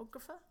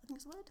typographer, I think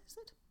is the word, is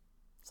it?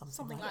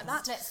 Something like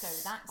that. Let's go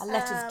with that. A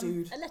letters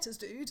dude. A letters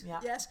dude,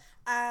 Yeah. yes.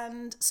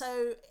 And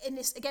so in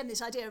this, again,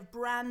 this idea of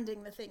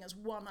branding the thing as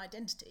one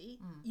identity,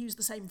 use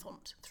the same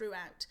font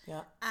throughout.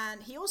 Yeah.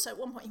 And he also, at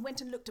one point, he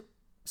went and looked at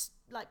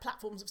like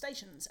platforms of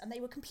stations, and they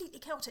were completely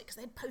chaotic because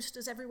they had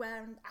posters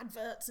everywhere and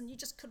adverts, and you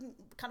just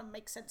couldn't kind of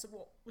make sense of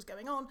what was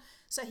going on.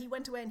 So he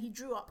went away and he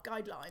drew up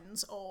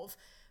guidelines of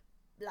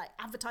like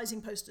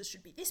advertising posters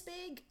should be this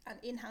big and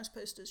in-house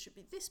posters should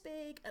be this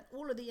big, and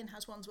all of the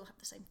in-house ones will have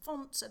the same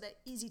font, so they're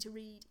easy to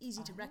read,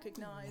 easy to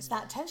recognise. It's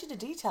that attention to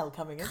detail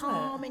coming, isn't it?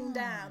 Calming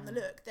down the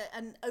look,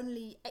 and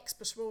only X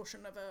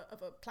proportion of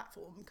a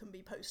platform can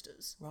be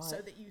posters, so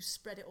Right. that you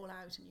spread it all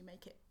out and you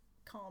make it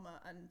calmer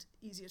and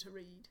easier to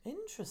read.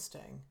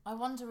 Interesting. I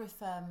wonder if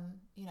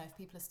if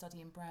people are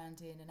studying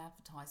branding and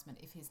advertisement,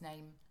 if his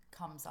name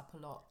comes up a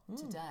lot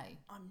today.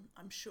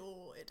 I'm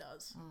sure it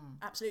does.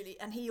 Absolutely.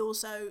 And he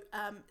also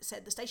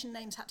said the station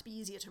names had to be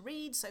easier to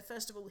read. So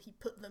first of all, he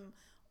put them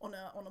on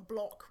a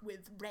block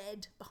with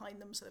red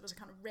behind them. So there was a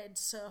kind of red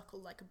circle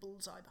like a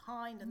bullseye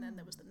behind, and then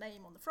there was the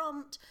name on the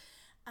front.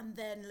 And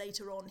then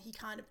later on, he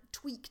kind of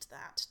tweaked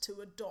that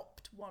to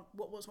adopt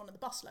what was one of the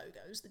bus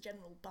logos, the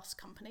General Bus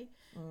Company,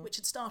 which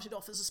had started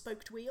off as a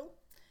spoked wheel.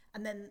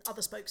 And then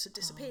other spokes had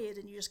disappeared,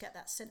 and you just get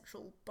that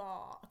central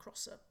bar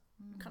across a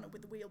kind of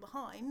with the wheel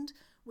behind,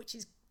 which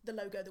is the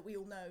logo that we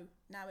all know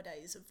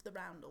nowadays of the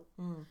roundel.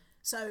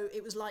 So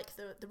it was like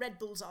the red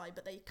bullseye,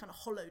 but they kind of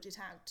hollowed it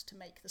out to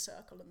make the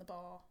circle and the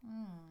bar.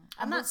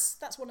 And that's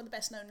one of the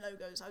best known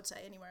logos, I would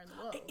say, anywhere in the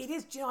world. It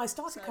is. Do you know, I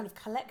started kind of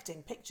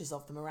collecting pictures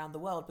of them around the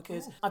world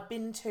because I've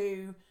been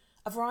to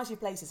a variety of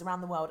places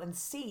around the world and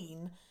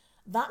seen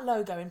that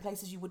logo in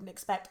places you wouldn't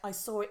expect. I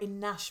saw it in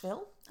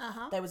Nashville.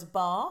 There was a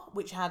bar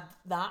which had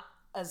that,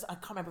 as I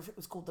can't remember if it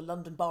was called the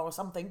London Bar or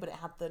something, but it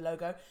had the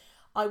logo.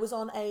 I was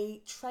on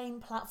a train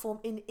platform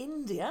in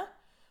India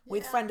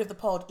with friend of the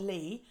pod,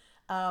 Lee,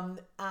 and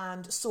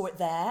saw it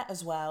there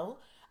as well.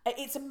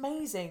 It's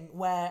amazing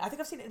where I think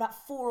I've seen it in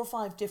about 4 or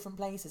 5 different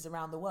places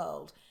around the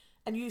world.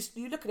 And you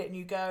look at it and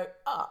you go,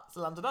 it's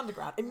the London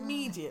Underground,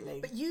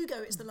 immediately. But you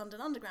go, it's the London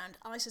Underground.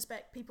 I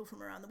suspect people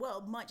from around the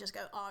world might just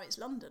go, it's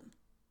London.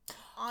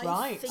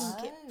 I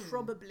think it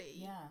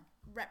probably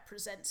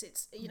represents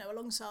its,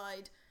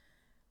 alongside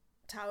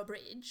Tower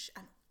Bridge,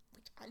 and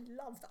which I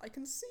love that I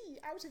can see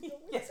out of your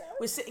window. Yes,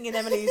 we're sitting in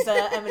Emily's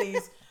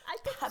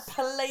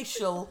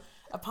palatial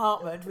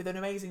apartment with an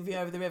amazing view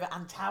over the river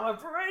and Tower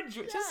Bridge,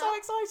 which is so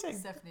exciting.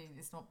 It's definitely,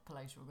 it's not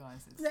palatial,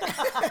 guys. It's...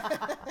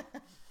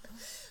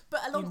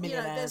 But You along,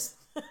 millionaires.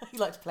 there's You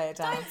like to play it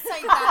down. Don't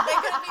say that.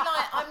 They're going to be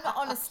like, I'm not,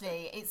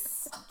 honestly,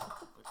 it's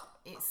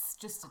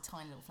just a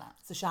tiny little flat.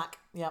 It's a shack,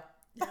 yep.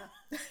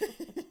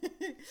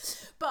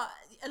 but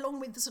along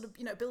with the sort of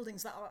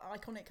buildings that are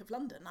iconic of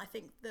London, I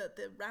think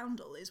the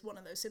roundel is one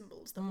of those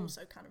symbols that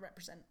also kind of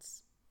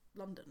represents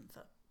London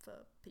for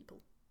people.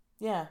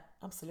 Yeah,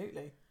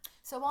 absolutely.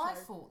 So I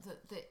thought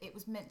that it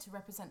was meant to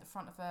represent the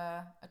front of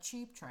a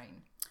tube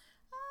train.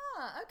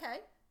 Okay.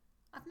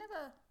 I've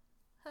never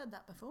heard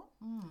that before.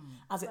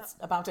 As it's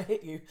about to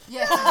hit you.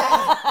 Yes,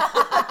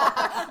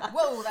 exactly.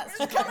 Whoa, that's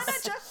Coming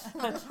at you.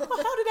 Well,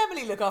 how did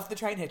Emily look after the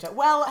train hit her?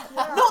 Well,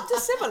 not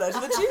dissimilar to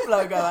the tube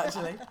logo,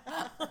 actually.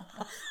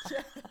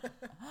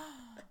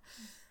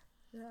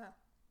 Yeah.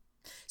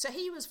 So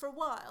he was, for a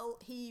while,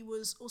 he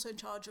was also in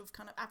charge of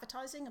kind of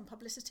advertising and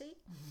publicity.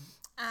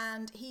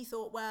 And he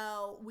thought,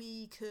 well,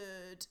 we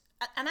could...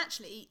 And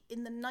actually,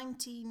 in the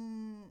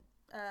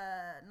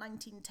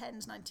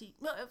 1910s,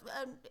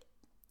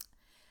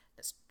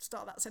 let's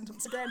start that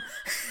sentence again.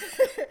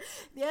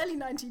 The early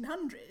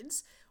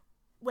 1900s,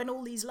 when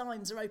all these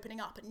lines are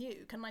opening up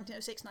anew, kind of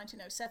 1906,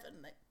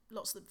 1907,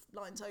 lots of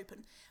lines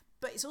open.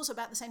 But it's also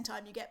about the same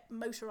time you get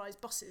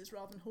motorised buses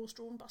rather than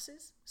horse-drawn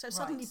buses. So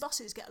suddenly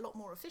buses get a lot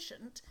more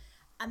efficient,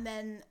 and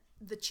then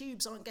the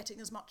tubes aren't getting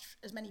as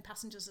many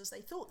passengers as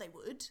they thought they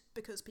would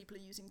because people are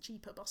using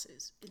cheaper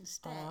buses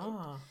instead.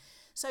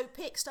 So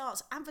Pick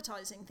starts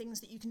advertising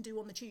things that you can do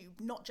on the tube,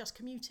 not just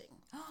commuting.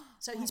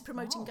 So he's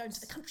promoting going to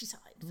the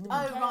countryside. For the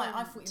Oh, weekend. right.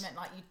 I thought you meant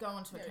like you'd go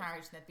onto a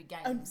carriage and there'd be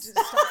games. And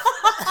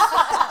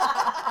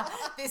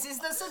This is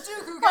the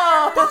Sudoku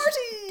Oh,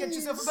 carriage. Get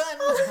yourself a button.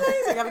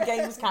 Amazing. Have a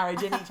games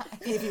carriage in each.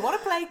 If you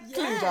want to play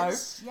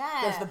Cluedo, Yeah.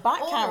 there's the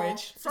back Or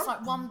carriage. Just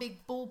like one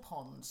big ball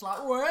pond. Like,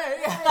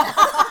 wait.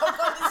 Oh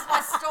God, this is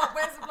my stop.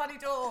 Where's the bloody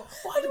door?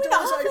 Why do the we not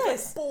doors have open,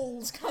 this?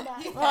 balls come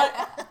out.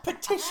 Like,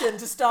 petition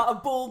to start a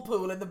ball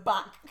pool in the back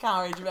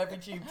carriage of every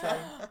tube train.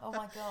 Oh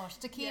my gosh.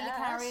 Tequila Yes.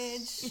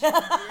 carriage.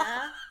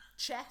 Yeah.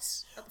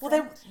 Chess. At the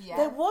Well, front.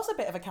 there was a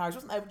bit of a carriage,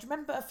 wasn't there? Do you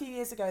remember a few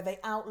years ago they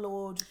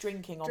outlawed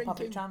drinking on public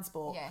Drinking.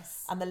 transport?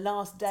 Yes. And the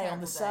last day on Terrible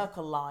the day.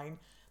 Circle line,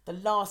 the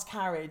last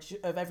carriage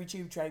of every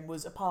tube train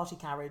was a party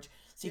carriage.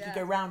 So you could Yeah.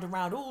 go round and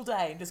round all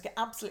day and just get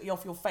absolutely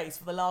off your face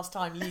for the last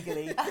time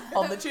legally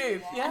on the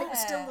tube. Yeah. And it was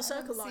still Yeah, the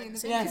circle I've seen line, the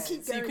so videos. you could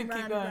keep So you going could keep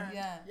round going. and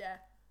round. Yeah.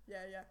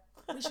 Yeah.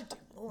 We should do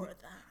more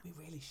of that. We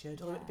really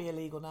should, or it'd be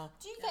illegal now.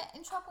 Do you get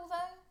in trouble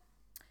though?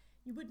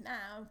 You would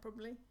now,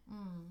 probably.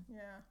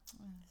 Yeah.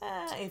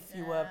 If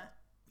you were,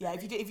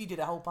 if you did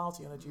a whole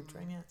party on a tube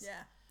train, yes.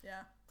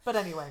 Yeah. But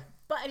anyway,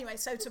 But anyway,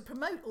 so to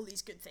promote all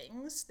these good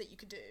things that you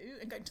could do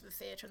and going to the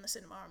theatre and the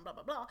cinema and blah,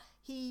 blah, blah,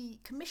 he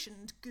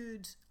commissioned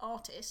good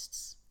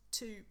artists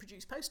to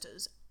produce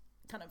posters,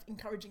 kind of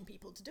encouraging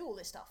people to do all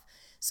this stuff.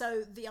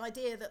 So the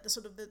idea that the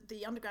sort of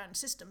the underground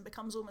system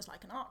becomes almost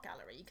like an art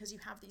gallery because you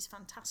have these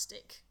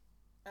fantastic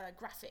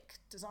graphic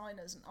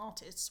designers and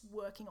artists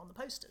working on the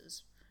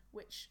posters,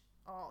 which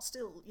are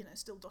still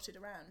dotted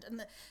around.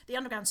 And the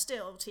underground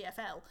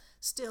TFL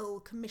still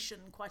commission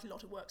quite a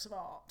lot of works of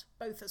art,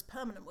 both as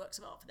permanent works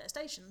of art for their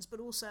stations, but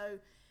also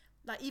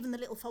like even the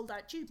little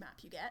fold-out tube map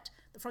you get,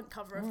 the front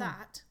cover of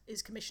that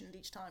is commissioned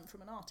each time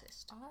from an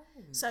artist.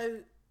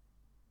 So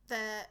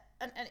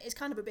and it's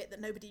kind of a bit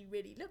that nobody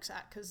really looks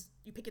at because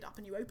you pick it up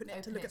and you open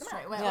it to look at the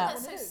map. Well, Yeah.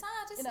 that's so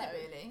sad, isn't it?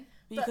 Really.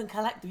 but you can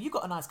collect them. You've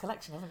got a nice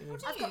collection, haven't you?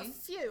 I've got a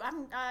few.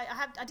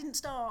 I didn't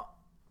start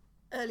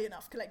early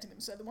enough collecting them,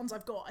 so the ones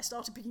I've got I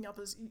started picking up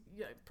as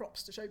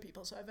props to show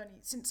people. So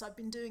since I've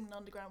been doing an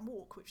underground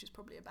walk, which is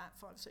probably about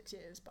 5 or 6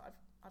 years, but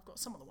I've got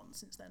some of the ones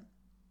since then,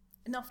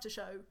 enough to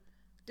show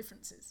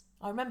differences.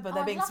 I remember Oh,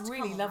 there I'd being love some to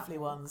really come on that lovely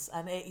ones,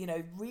 and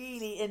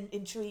really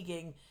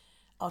intriguing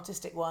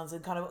artistic ones,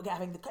 and kind of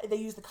having they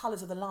use the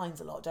colours of the lines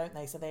a lot, don't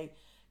they? So they,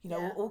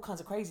 all kinds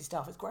of crazy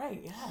stuff. It's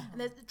great, yeah.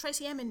 And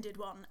Tracy Emin did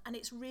one, and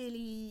it's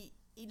really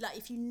like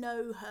if you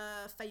know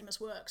her famous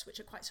works, which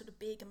are quite sort of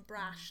big and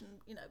brash and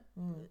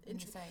In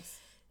your face.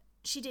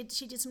 she did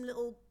some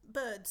little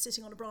birds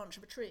sitting on a branch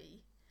of a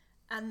tree,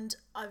 and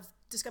I've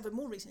discovered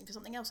more recently for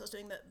something else I was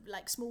doing that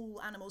like small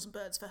animals and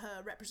birds for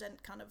her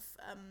represent kind of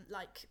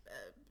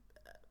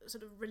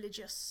sort of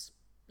religious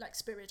like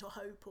spirit or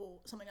hope or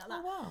something like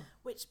that. Oh, wow.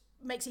 Which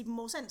makes even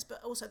more sense,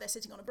 but also they're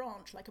sitting on a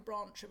branch, like a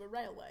branch of a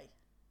railway.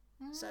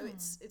 So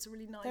it's a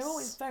really nice. They're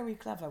always very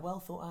clever, well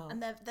thought out.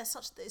 and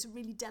it's a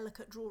really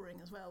delicate drawing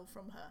as well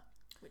from her,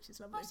 which is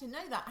lovely. I didn't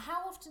know that.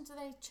 How often do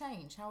they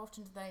change? How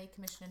often do they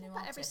commission a new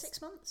About artist? every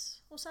 6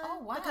 months or so.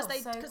 Oh, wow, Because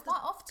so because quite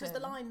often. Because the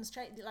lines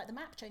change, like the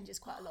map changes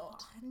quite a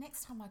lot. Oh,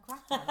 next time I grab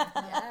one.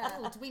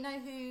 Yeah. Do we know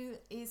who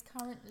is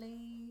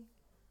currently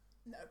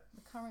No.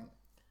 the current?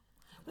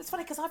 But it's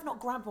funny because I've not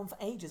grabbed one for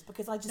ages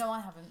because I just, No, I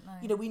haven't.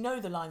 No. we know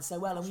the lines so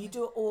well, and when you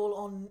do it all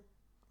on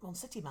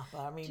City Mapper,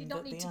 I mean, Do you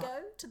not the need to app. go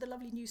to the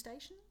lovely new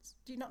stations?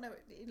 Do you not know,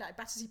 like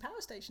Battersea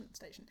Power Station?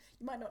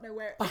 You might not know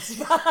where.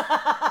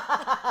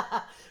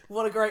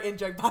 What a great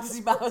intro,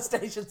 Battersea Power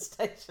Station.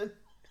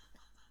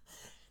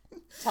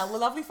 Tell the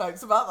lovely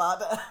folks about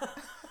that.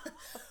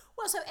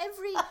 Well, so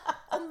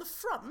on the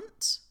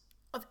front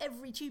of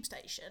every tube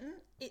station,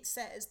 it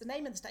says the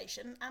name of the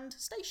station and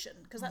station,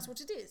 because that's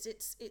what it is.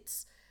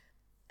 It's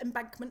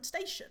Embankment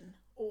Station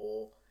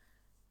or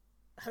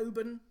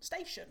Holborn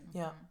Station.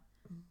 Yeah.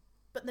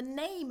 But the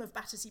name of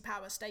Battersea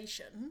Power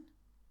Station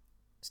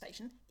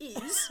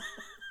is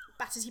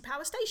Battersea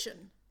Power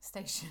Station.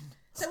 Station.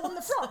 So on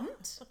the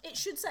front, it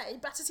should say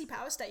Battersea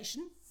Power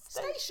Station.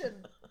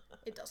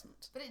 It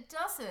doesn't. But it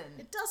doesn't.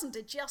 It doesn't.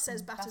 It just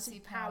says Battersea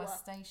Power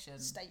Station.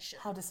 Station.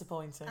 How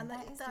disappointing. And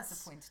That is that's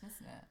disappointing,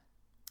 isn't it?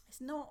 It's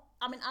not.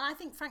 I mean, and I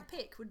think Frank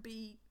Pick would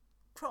be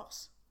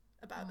cross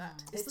about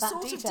that. It's It's the that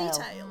sort detail. of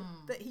detail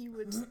that he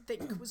would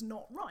think was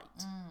not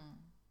right.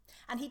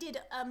 And he did.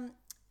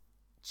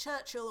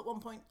 Churchill at one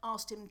point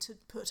asked him to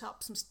put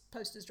up some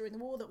posters during the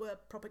war that were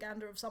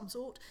propaganda of some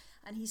sort,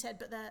 and he said,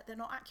 "But they're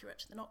not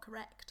accurate. They're not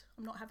correct.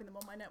 I'm not having them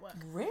on my network."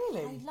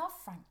 Really? I love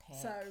Frank Pick.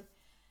 So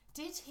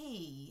Did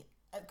he?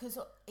 Because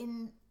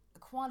in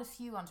quite a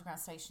few underground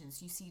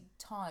stations, you see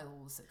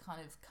tiles that kind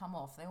of come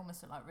off. They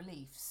almost look like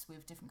reliefs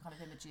with different kind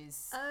of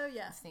images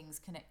of things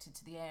connected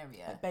to the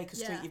area. At Baker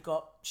Street, you've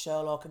got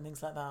Sherlock and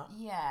things like that.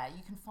 Yeah,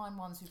 you can find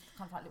ones with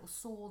kind of like little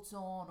swords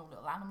on or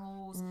little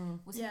animals.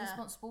 Was he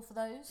responsible for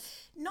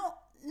those?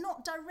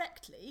 Not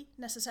directly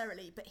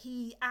necessarily, but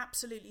he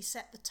absolutely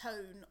set the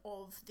tone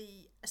of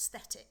the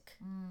aesthetic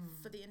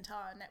for the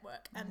entire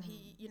network, and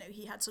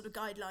he had sort of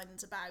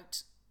guidelines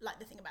about, like,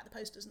 the thing about the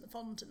posters and the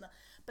font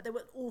but there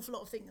were an awful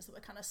lot of things that were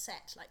kind of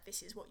set, like,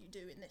 this is what you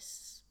do in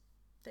this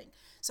thing.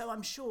 So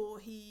I'm sure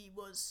he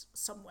was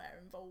somewhere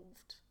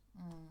involved.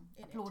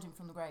 Applaud him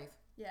from the grave.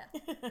 Yeah,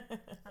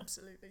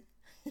 absolutely.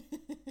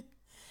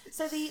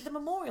 So the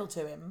memorial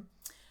to him,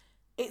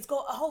 it's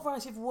got a whole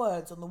variety of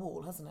words on the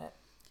wall, hasn't it?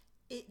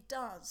 It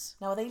does.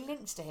 Now, are they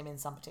linked to him in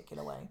some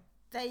particular way?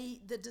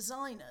 The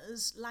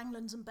designers,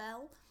 Langlands and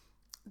Bell,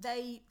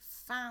 they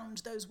found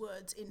those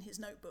words in his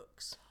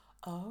notebooks.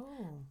 Oh.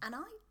 And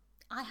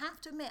I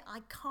have to admit,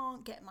 I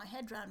can't get my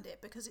head around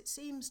it, because it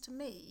seems to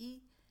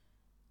me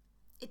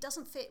it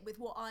doesn't fit with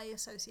what I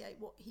associate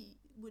what he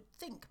would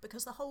think,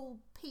 because the whole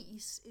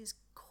piece is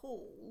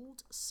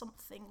called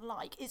something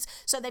like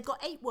so they've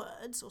got 8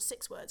 words or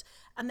 6 words,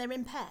 and they're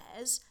in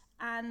pairs,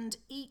 and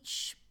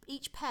each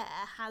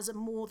pair has a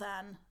more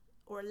than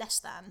or a less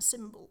than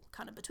symbol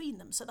kind of between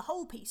them. So the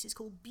whole piece is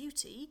called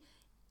Beauty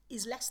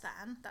is less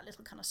than, that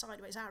little kind of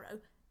sideways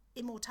arrow,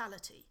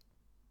 immortality.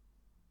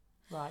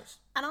 Right.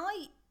 And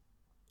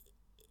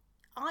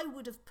I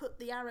would have put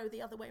the arrow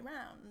the other way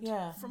round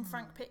from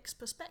Frank Pick's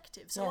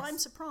perspective. So I'm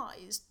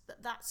surprised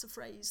that that's a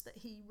phrase that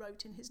he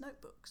wrote in his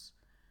notebooks.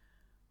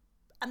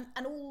 And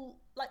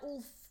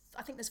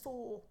I think there's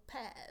 4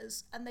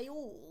 pairs, and they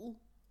all,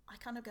 I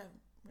kind of go,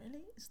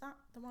 really? Is that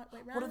the right way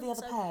round? What are the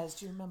other pairs?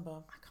 Do you remember?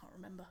 I can't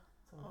remember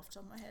off the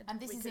top of my head. And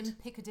this is in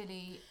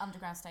Piccadilly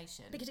Underground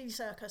Station. Piccadilly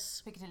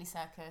Circus.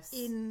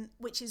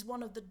 Which is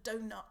one of the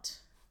donut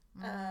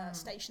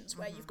stations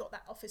where you've got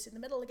that office in the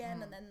middle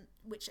again, and then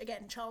which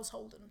again Charles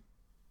Holden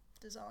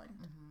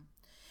designed.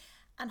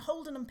 And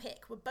Holden and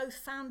Pick were both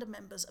founder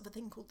members of a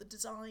thing called the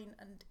Design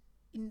and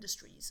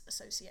Industries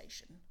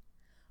Association,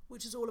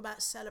 which is all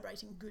about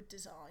celebrating good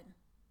design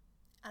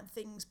and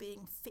things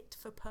being fit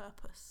for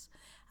purpose.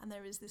 And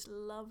there is this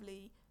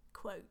lovely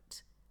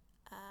quote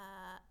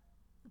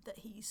that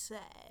he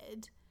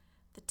said,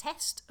 "The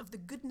test of the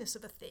goodness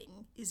of a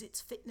thing is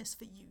its fitness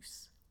for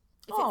use.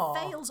 If it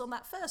fails on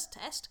that first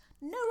test,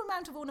 no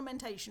amount of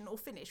ornamentation or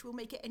finish will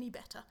make it any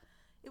better.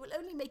 It will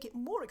only make it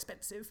more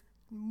expensive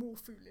and more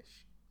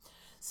foolish."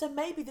 So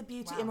maybe the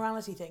beauty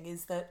immorality thing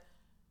is that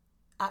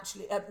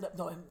actually,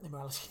 not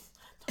immorality,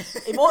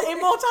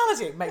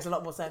 immortality makes a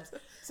lot more sense.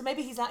 So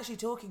maybe he's actually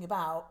talking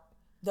about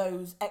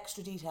those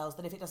extra details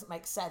that if it doesn't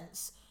make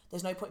sense,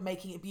 there's no point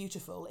making it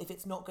beautiful if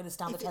it's not going to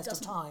stand the test of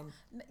time.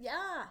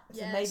 Yeah,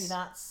 so maybe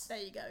that's... There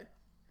you go.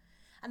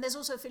 And there's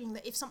also a feeling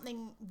that if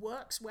something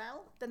works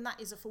well, then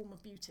that is a form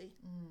of beauty.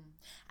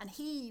 And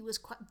he was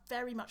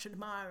very much an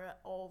admirer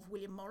of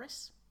William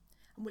Morris.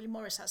 And William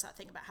Morris has that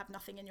thing about have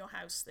nothing in your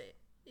house that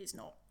is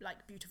not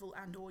like beautiful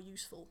and or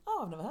useful.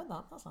 Oh, I've never heard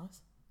that. That's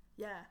nice.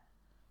 Yeah.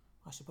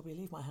 I should probably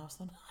leave my house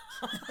then.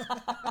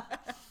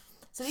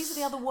 So these are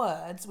the other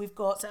words we've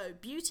got. So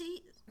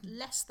beauty,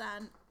 less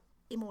than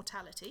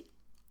immortality.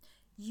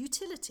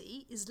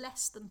 Utility is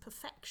less than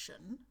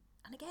perfection.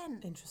 And again...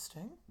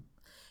 Interesting.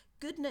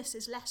 Goodness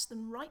is less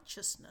than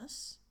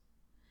righteousness,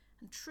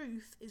 and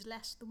truth is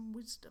less than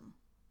wisdom.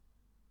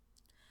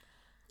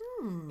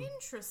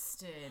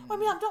 Interesting. Well, I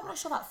mean, I'm not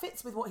sure that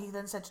fits with what he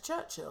then said to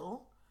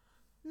Churchill.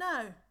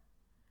 No.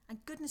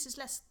 And goodness is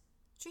less...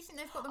 Do you think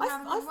they've got them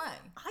round the wrong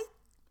way?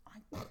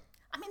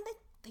 I mean,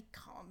 they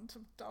can't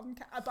have done...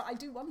 But I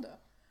do wonder.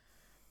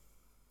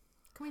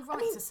 Can we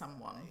write to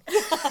someone?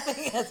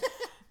 Yes.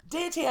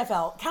 Dear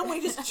TFL, can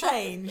we just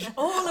change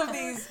all of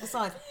these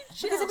signs?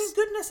 Because, I mean,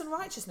 goodness and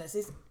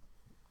righteousness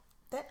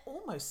they're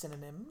almost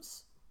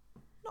synonyms.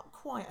 Not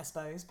quite, I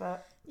suppose,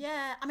 but...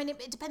 Yeah, I mean,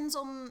 it depends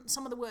on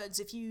some of the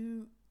words. If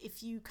you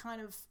kind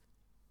of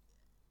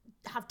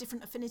have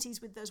different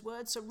affinities with those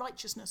words. So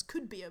righteousness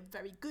could be a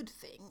very good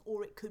thing,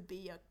 or it could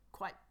be a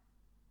quite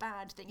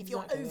bad thing. If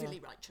you're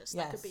overly righteous,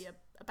 that could be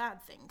a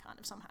bad thing, kind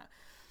of, somehow.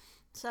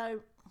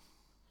 So...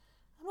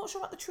 I'm not sure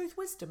about the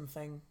truth-wisdom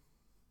thing.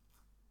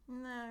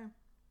 No.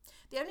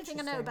 The only thing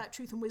I know about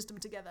truth and wisdom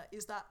together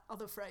is that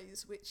other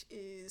phrase, which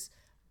is...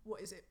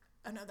 What is it?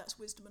 Oh no, that's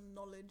wisdom and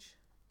knowledge.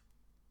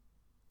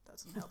 That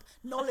doesn't help.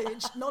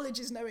 Knowledge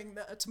is knowing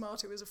that a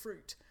tomato is a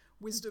fruit.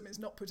 Wisdom is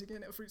not putting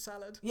in a fruit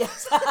salad.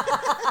 Yes.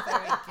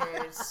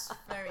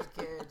 Very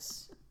good.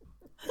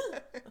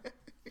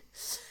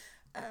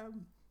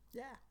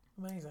 Yeah.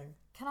 Amazing.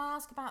 Can I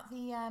ask about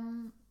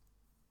the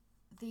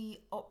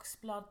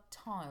oxblood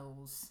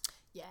tiles?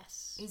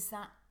 Yes. Is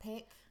that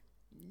Pick?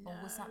 No, or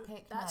was that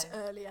Pick? That's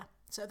earlier.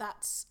 So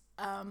that's...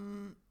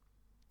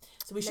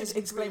 So we should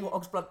explain what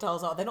oxblood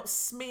tiles are. They're not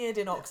smeared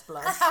in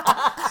oxblood.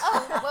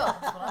 Oh, well,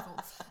 that's what I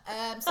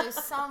thought. So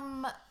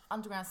some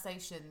underground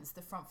stations,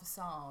 the front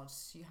facade,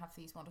 you have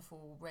these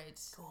wonderful red,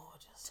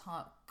 Gorgeous.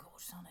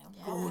 Gorgeous, aren't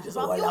they? Gorgeous.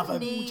 Rub Oh, I your love 'em.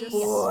 knees.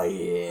 Oh,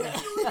 yeah.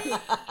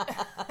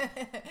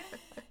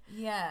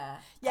 Yeah.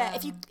 Yeah,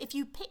 if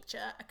you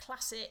picture a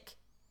classic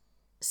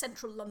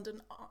central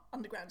London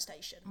underground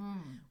station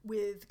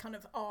with kind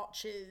of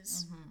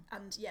arches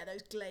and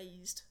those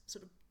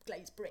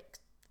glazed brick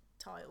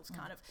tiles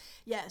kind of.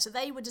 Yeah, so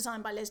they were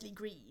designed by Leslie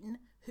Green,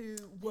 who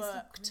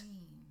worked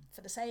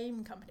for the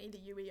same company, the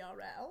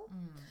UERL,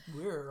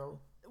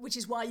 which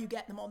is why you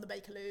get them on the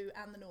Bakerloo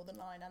and the Northern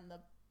Line and the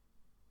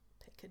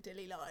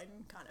Piccadilly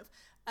Line kind of.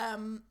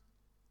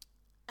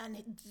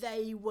 And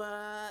they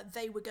were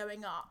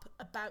going up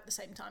about the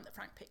same time that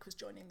Frank Pick was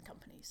joining the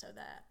company, so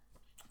they're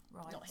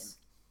not him.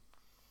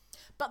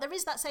 But there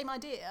is that same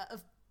idea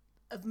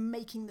of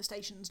making the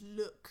stations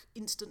look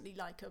instantly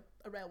like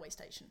a railway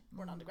station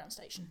or an underground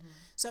station.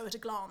 So at a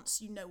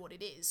glance, you know what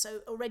it is. So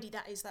already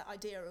that is that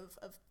idea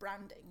of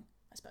branding,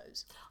 I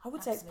suppose. I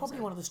would say it's probably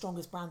one of the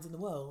strongest brands in the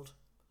world.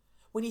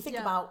 When you think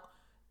about,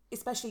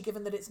 especially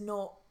given that it's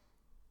not,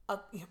 I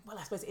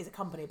suppose it is a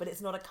company, but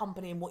it's not a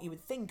company in what you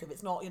would think of.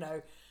 It's not,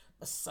 a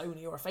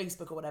Sony or a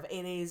Facebook or whatever.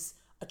 It is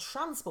a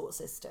transport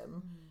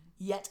system,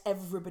 yet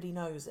everybody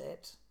knows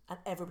it and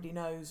everybody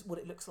knows what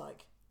it looks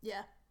like.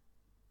 Yeah.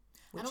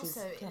 And also,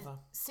 is clever. in a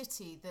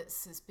city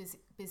that's as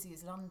busy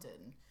as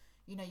London,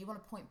 you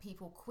want to point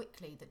people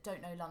quickly that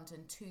don't know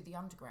London to the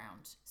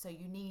underground. So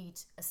you need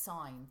a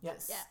sign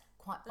that's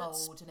quite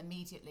bold and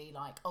immediately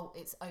like, oh,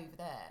 it's over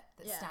there,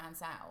 that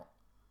stands out.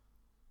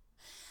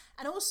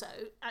 And also,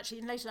 actually,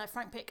 in later life,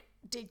 Frank Pick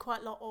did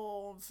quite a lot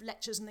of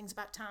lectures and things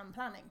about town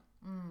planning.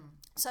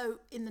 So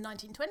in the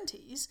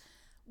 1920s,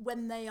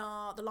 when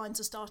the lines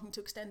are starting to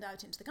extend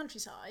out into the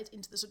countryside,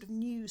 into the sort of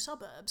new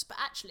suburbs, but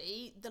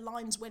actually the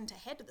lines went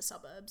ahead of the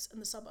suburbs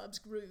and the suburbs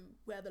grew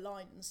where the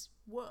lines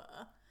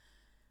were.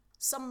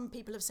 Some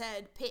people have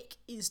said Pick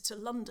is to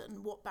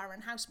London what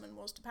Baron Haussmann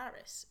was to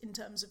Paris in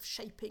terms of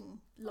shaping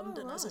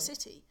London as a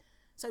city.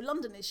 So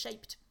London is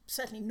shaped,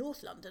 certainly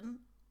North London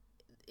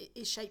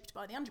is shaped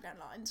by the underground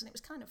lines, and it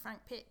was kind of Frank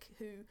Pick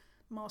who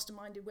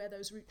masterminded where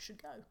those routes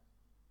should go.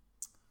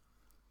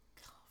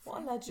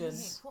 What a legend.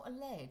 What a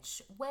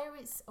ledge. Where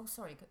is... Oh,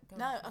 sorry. Go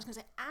No, on. I was going to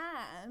say,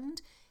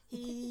 and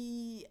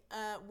he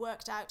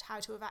worked out how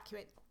to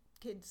evacuate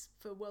kids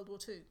for World War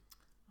II.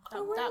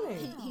 Oh,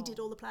 really? He did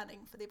all the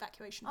planning for the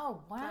evacuation.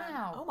 Oh,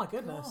 wow. Oh, my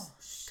goodness.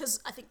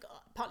 Because I think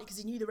partly because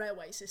he knew the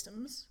railway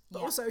systems,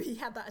 but also he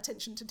had that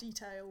attention to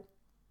detail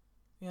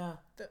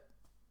that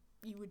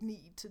you would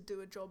need to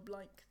do a job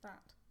like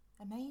that.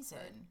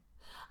 Amazing.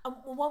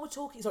 While we're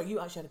talking... Sorry, you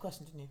actually had a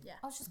question, didn't you? Yeah.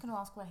 I was just going to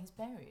ask where he's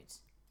buried.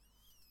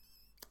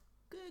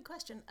 Good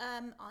question.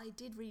 I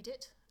did read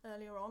it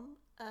earlier on.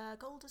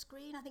 Golders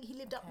Green, I think he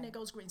lived up near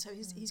Golders Green, so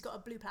he's got a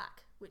blue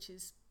plaque, which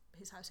is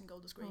his house in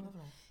Golders Green.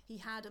 He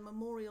had a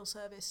memorial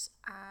service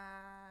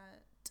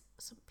at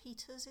St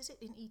Peter's, is it,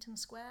 in Eaton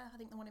Square? I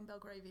think the one in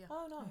Belgravia.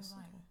 Oh, nice.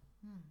 right.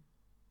 Okay.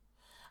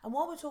 And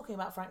while we're talking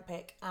about Frank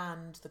Pick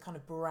and the kind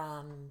of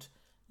brand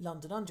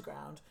London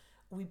Underground,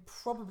 we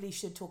probably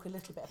should talk a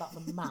little bit about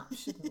the map,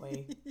 shouldn't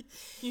we?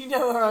 You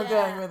know where I'm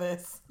going with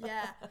this.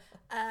 Yeah.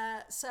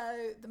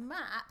 So the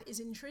map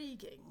is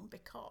intriguing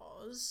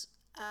because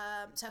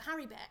so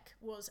Harry Beck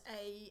was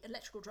an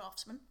electrical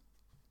draftsman.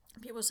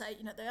 People say,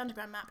 the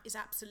underground map is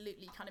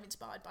absolutely kind of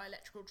inspired by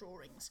electrical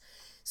drawings.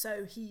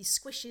 So he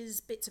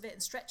squishes bits of it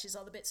and stretches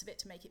other bits of it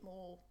to make it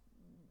more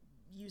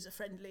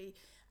user-friendly,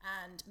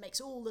 and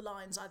makes all the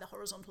lines either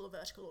horizontal or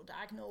vertical or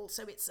diagonal.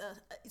 So it's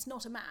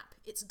not a map,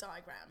 it's a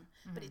diagram,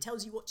 but it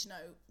tells you what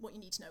you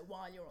need to know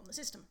while you're on the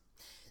system.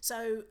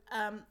 So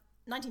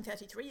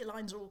 1933, the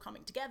lines are all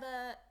coming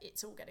together.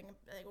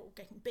 They're all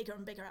getting bigger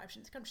and bigger out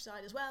into the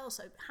countryside as well.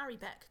 So Harry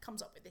Beck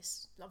comes up with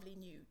this lovely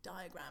new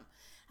diagram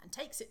and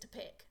takes it to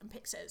Pick, and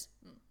Pick says,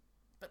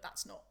 but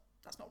that's not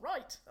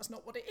right. That's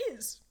not what it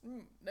is.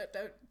 No,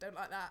 don't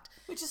like that.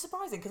 Which is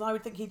surprising, because I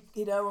would think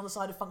he'd err on the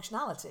side of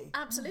functionality.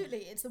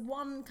 Absolutely. It's the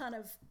one kind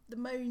of the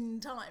main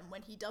time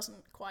when he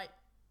doesn't quite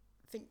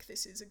think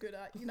this is a good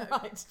idea,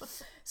 Right.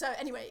 So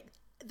anyway,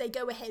 they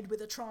go ahead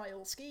with a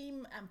trial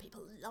scheme and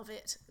people love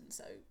it, and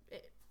so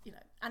it,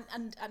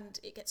 and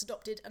it gets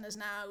adopted, and as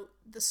now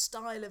the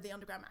style of the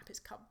underground map is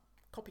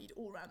copied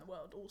all around the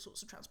world. All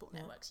sorts of transport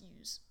networks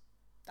use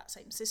that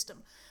same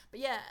system. But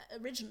yeah,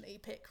 originally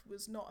Pick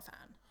was not a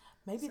fan.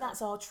 Maybe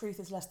that's our truth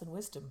is less than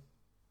wisdom.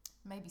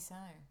 Maybe so.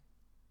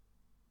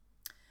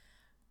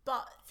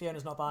 But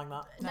Fiona's not buying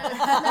that.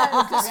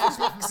 no,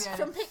 because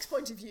from Pick's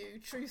point of view,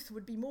 truth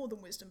would be more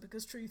than wisdom,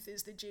 because truth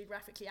is the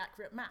geographically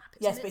accurate map.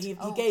 Yes, but he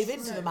gave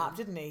in to the map,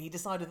 didn't he? He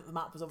decided that the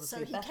map was so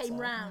obviously he better. came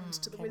round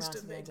to the Came round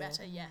wisdom to the being idea.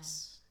 better.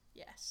 Yes.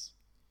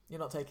 You're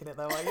not taking it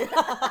though, are you?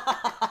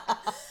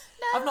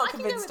 No, I've not I can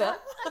convinced go her.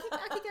 with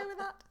that. I can go with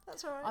that.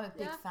 That's all right. I'm a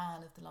big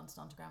fan of the London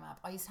Underground map.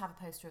 I used to have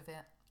a poster of it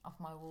off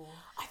my wall.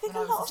 I think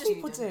when a was lot of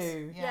people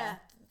student. do. Yeah,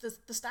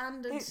 the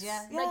standard It's-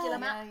 regular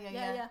map.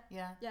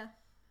 Yeah.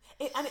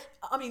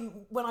 I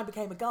mean, when I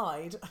became a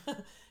guide,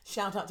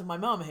 shout out to my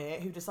mum here,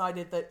 who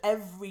decided that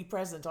every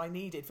present I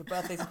needed for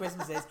birthdays and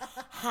Christmases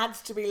had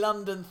to be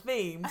London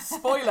themed.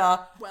 Spoiler,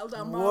 Well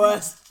done, Mum.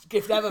 worst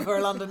gift ever for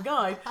a London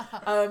guide.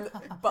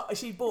 But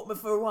she bought me,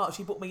 for a while,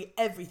 she bought me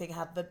everything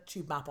had the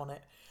tube map on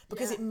it,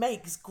 because it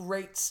makes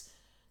great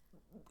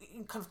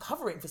kind of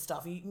covering for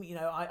stuff. You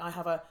know, I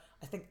have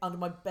I think under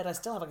my bed I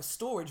still have like a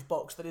storage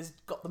box that has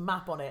got the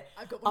map on it.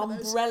 I've got one of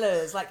those.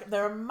 Umbrellas, like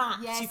there are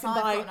maps. Yes, you can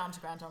I've buy got an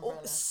underground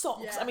umbrella.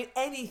 socks. Yeah. I mean,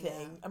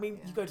 anything. I mean,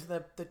 you go to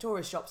the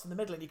tourist shops in the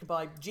Midland, you can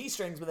buy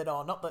G-strings with it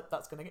on. Not that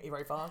that's going to get you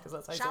very far, because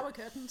let's face it. Shower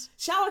curtains.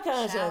 Shower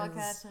curtains. Shower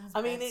curtains,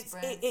 I mean,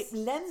 bedspreads. it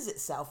lends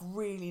itself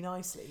really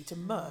nicely to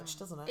merch,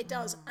 doesn't it? It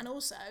does, and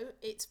also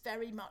it's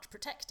very much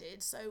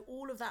protected. So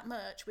all of that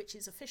merch, which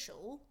is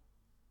official,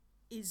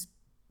 is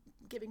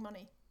giving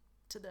money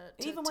to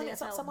Even when TFL.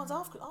 it's up someone's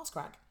arse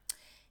crack.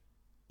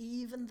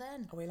 Even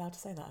then. Are we allowed to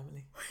say that,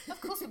 Emily? Of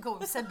course,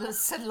 we've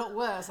said a lot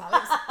worse,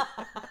 Alex.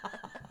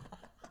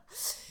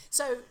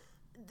 So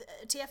the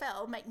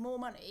TFL make more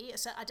money.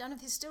 So I don't know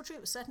if this is still true.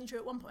 It was certainly true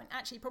at one point.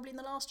 Actually, probably in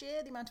the last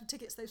year, the amount of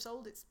tickets they've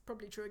sold, it's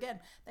probably true again.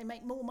 They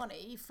make more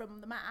money from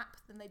the map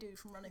than they do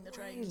from running the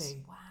trains.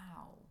 Really?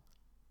 Wow.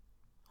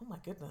 Oh my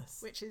goodness.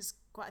 Which is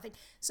quite a thing.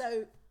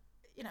 So,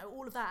 you know,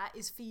 all of that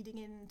is feeding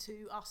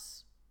into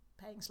us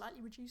paying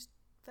slightly reduced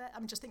fare. I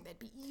just think they'd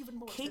be even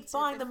more Keep expensive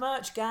buying if- the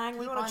merch, gang.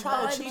 We Keep want to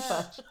buying travel the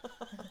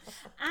cheaper.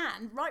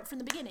 And right from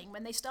the beginning,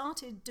 when they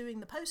started doing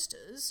the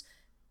posters,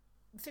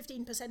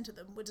 15% of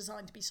them were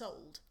designed to be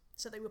sold.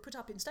 So they were put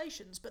up in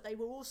stations, but they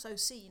were also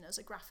seen as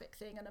a graphic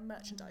thing and a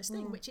merchandise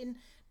thing, which in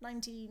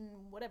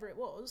whatever it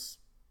was,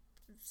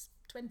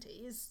 20,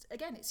 is,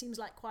 again, it seems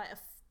like quite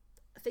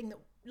a thing that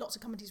lots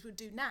of companies would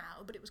do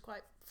now, but it was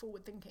quite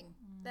forward thinking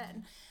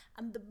then.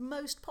 And the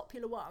most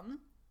popular one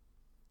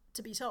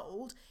to be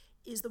sold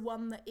is the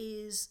one that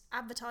is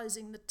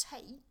advertising the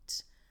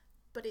Tate,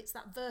 but it's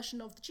that version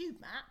of the tube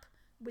map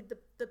with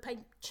the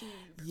paint tube.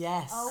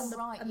 Yes. Oh, And the,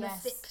 right, and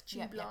yes. the thick tube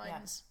Yep, yep, yep.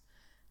 lines.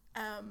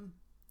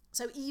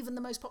 So even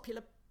the most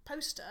popular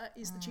poster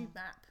is the tube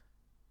map,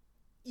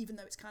 even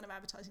though it's kind of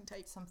advertising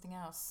Tate, Something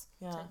else.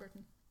 Yeah. Tate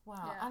Britain.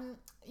 Wow. Yeah. And,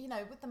 you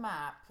know, with the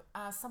map,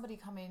 as somebody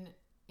coming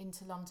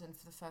into London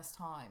for the first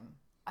time,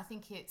 I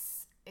think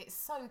it's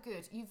so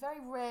good. You very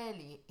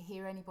rarely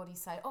hear anybody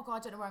say, oh, God, I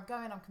don't know where I'm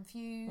going, I'm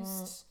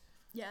confused.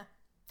 Yeah.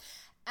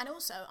 And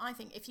also, I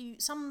think if you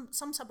some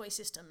subway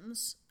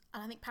systems,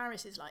 and I think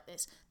Paris is like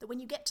this, that when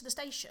you get to the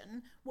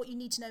station, what you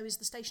need to know is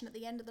the station at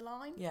the end of the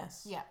line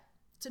Yes. Yeah.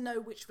 to know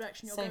which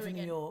direction you're Same for going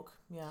New in. York.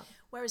 Yeah.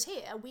 Whereas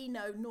here, we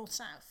know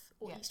north-south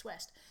or Yeah.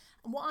 east-west.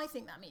 And what I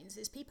think that means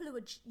is people who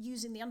are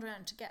using the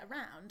underground to get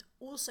around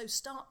also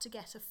start to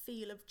get a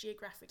feel of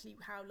geographically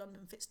how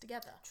London fits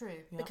together.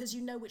 True. Because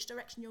you know which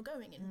direction you're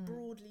going in,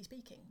 broadly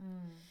speaking.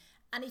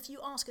 And if you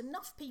ask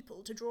enough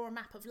people to draw a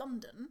map of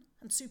London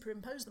and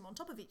superimpose them on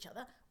top of each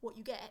other, what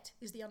you get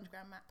is the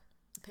underground map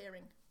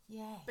appearing.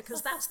 Yes.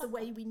 Because that's the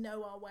way we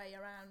know our way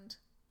around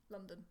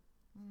London.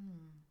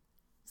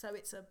 So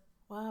it's a...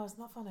 Wow, isn't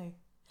that funny?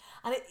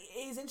 And it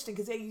is interesting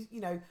because, you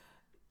know,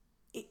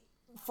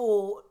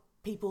 for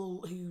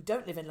people who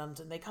don't live in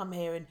London, they come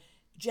here and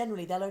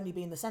generally they'll only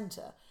be in the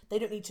centre. They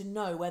don't need to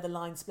know where the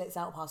line splits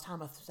out past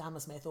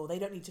Hammersmith, or they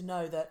don't need to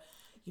know that,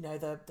 you know,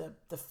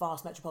 the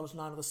fast Metropolitan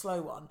line or the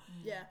slow one.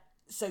 Yeah.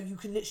 So you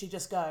can literally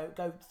just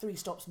go 3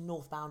 stops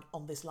northbound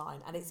on this line,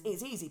 and it's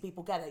easy.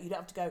 People get it. You don't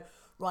have to go,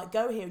 right,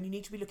 go here, and you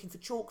need to be looking for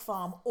Chalk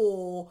Farm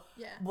or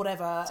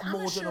whatever, Morden or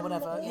Amersham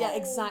whatever. or Yeah,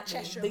 exactly.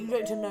 Chesham You don't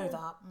need to know or-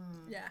 that.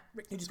 Yeah.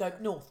 You just go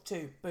north,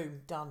 2,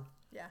 boom, done.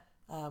 Yeah.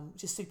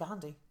 Which is super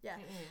handy. Yeah.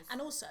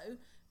 And also,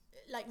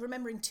 like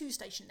remembering 2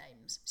 station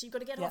names. So you've got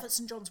to get off at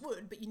St John's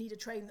Wood, but you need a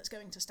train that's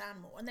going to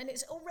Stanmore. And then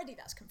it's already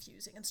that's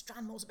confusing. And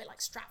Stanmore's a bit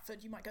like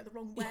Stratford. You might go the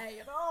wrong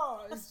way.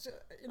 And it's just,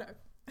 you know.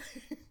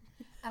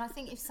 And I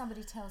think if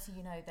somebody tells you,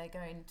 you know, they're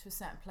going to a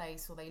certain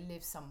place or they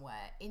live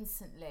somewhere,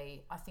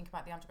 instantly I think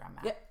about the underground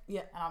map.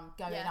 Yeah. And I'm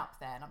going Yeah. up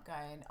there and I'm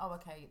going, oh,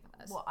 okay,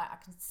 what I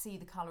can see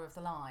the colour of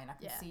the line. I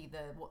can see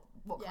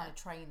what kind of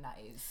train that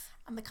is.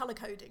 And the colour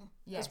coding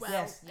Yes. as well.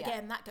 Yes. Yeah.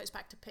 Again, that goes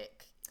back to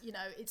pick. You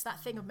know, it's that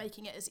thing of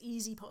making it as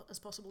easy as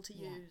possible to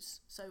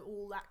use. So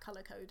all that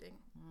colour coding.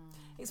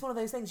 It's one of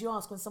those things you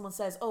ask when someone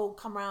says, oh,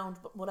 come round,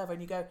 whatever,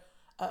 and you go,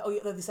 or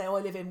they say, oh,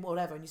 I live in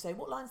whatever, and you say,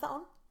 what line's that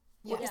on?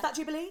 Yeah. Is that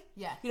Jubilee?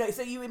 Yeah. You know,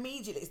 so you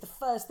immediately, it's the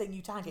first thing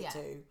you tag it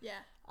to. Yeah.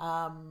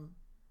 And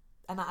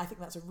I think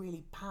that's a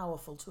really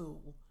powerful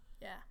tool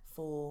Yeah.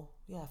 for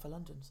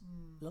Londons.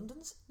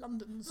 Londons?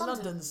 London's. For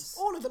Londons.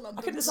 All of the Londons.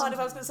 I couldn't decide if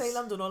I was going to say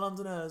London or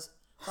Londoners.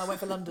 So I went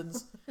for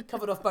Londons.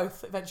 Covered off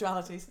both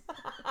eventualities.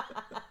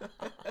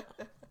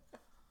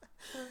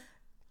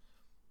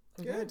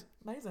 Good.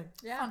 Amazing.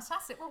 Yeah.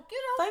 Fantastic. Well, good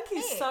old Thank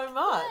you pick. so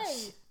much.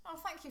 Yay. Oh,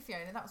 thank you,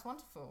 Fiona. That was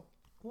wonderful.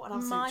 What an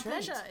absolute My treat.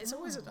 pleasure. It's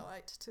always a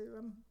delight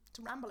to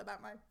ramble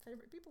about my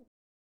favourite people.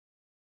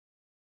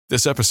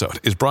 This episode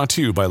is brought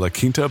to you by La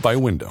Quinta by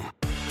Wyndham.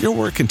 Your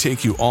work can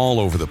take you all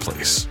over the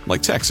place,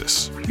 like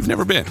Texas. You've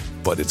never been,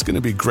 but it's going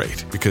to be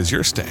great because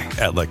you're staying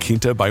at La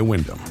Quinta by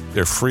Wyndham.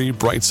 Their free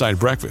Bright Side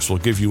breakfast will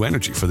give you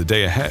energy for the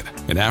day ahead.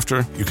 And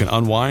after, you can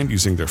unwind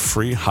using their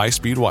free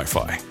high-speed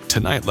Wi-Fi.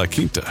 Tonight, La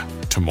Quinta.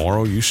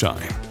 Tomorrow, you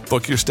shine.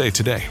 Book your stay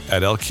today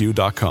at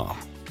lq.com.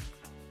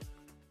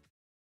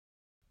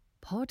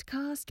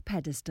 Podcast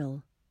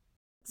Pedestal.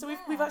 So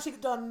we've actually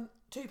done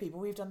two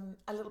people. We've done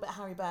a little bit of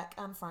Harry Beck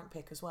and Frank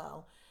Pick as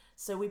well.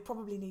 So we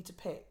probably need to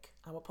pick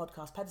our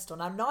podcast pedestal.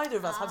 Now, neither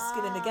of us have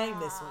skin in the game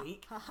this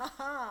week.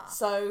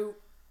 So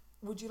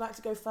would you like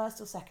to go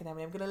first or second,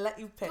 Emily? I'm going to let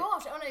you pick.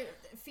 Gosh, oh no,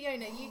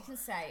 Fiona, you can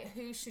say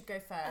who should go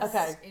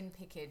first in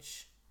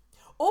pickage.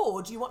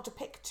 Or do you want to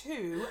pick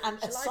two and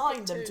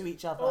assign them to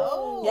each other?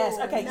 Oh, yes,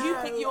 okay, no, you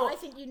pick your... I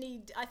think you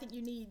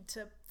need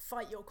to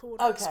fight your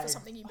corners for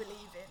something you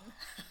believe in.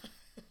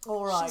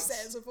 All right. She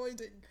says,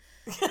 avoiding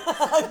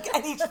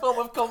any form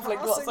of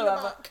conflict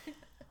whatsoever.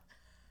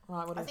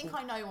 Right, what I think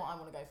I know what I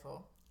want to go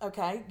for.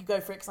 Okay, you go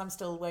for it because I'm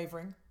still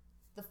wavering.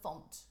 The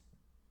font.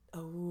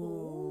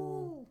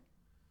 Oh.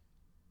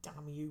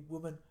 Damn you,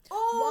 woman.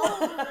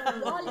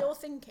 While you're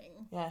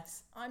thinking,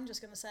 yes, I'm just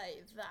going to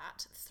say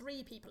that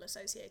 3 people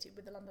associated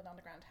with the London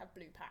Underground have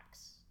blue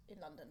packs in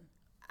London,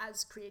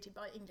 as created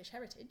by English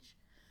Heritage,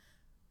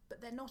 but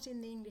they're not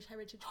in the English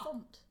Heritage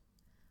font.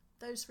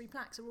 Those 3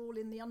 plaques are all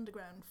in the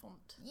Underground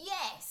font.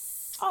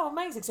 Yes! Oh,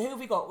 amazing. So who have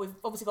we got? We've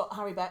obviously got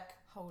Harry Beck,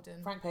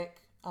 Holden, Frank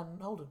Pick,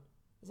 and Holden.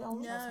 Is it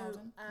Holden? No,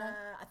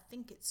 I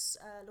think it's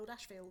Lord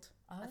Ashfield.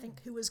 I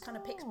think who was kind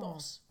of Pick's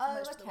boss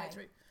most of the way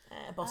through.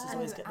 Bosses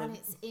always get them. And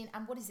it's in,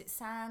 and what is it,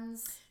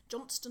 Sands?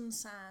 Johnston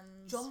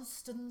Sands.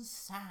 Johnston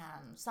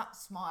Sands.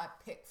 That's my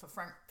pick for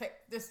Frank Pick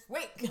this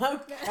week.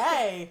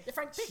 Okay. The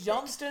Frank Pick.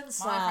 Johnston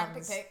Sands. My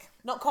Frank Pick.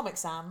 Not Comic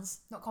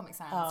Sans. Not Comic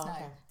Sans, Oh, no.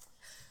 okay.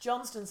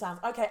 Johnston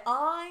Sands. Okay,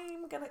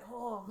 I'm gonna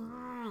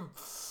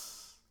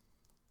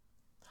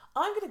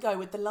go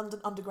with the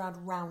London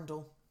Underground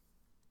Roundel.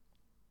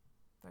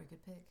 Very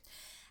good pick.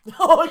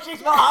 Oh,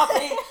 she's not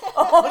happy.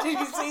 Oh, did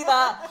you see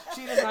that?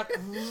 She just went.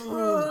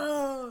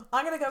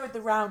 I'm gonna go with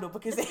the Roundel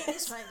because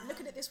it's.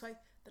 Look at it this way.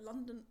 The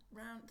London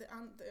the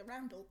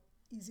Roundel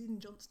is in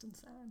Johnston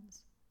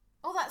Sands.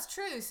 Oh, that's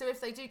true. So if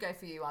they do go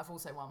for you, I've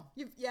also won.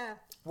 Yeah.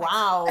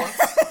 Wow.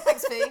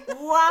 Thanks, Fee.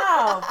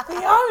 Wow,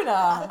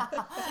 Fiona.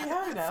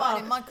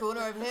 Fine in my corner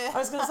over here. I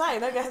was going to say,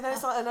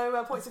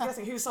 no points of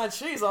guessing whose side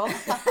she's on.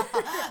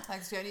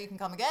 Thanks, Fiona. You can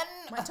come again.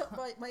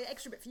 My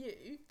extra bit for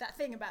you, that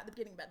thing about the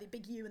beginning, about the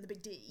big U and the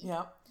big D.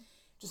 Yeah.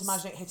 Just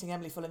imagine it hitting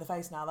Emily full in the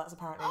face now. That's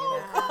apparently,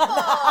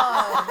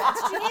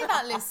 Did you hear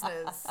that,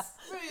 listeners?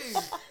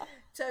 Rude.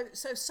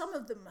 So some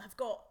of them have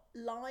got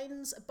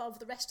lines above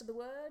the rest of the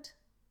word.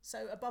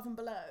 So above and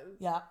below,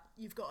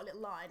 you've got a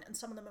little line, and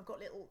some of them have got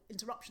little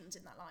interruptions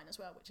in that line as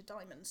well, which are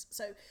diamonds.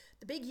 So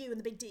the big U and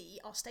the big D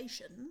are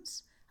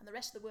stations, and the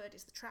rest of the word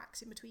is the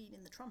tracks in between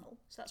in the trunnel.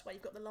 So that's why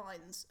you've got the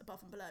lines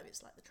above and below.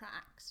 It's like the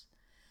tracks.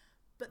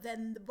 But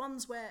then the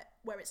ones where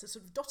it's a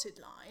sort of dotted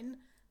line,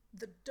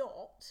 the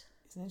dot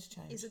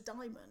is a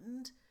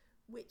diamond,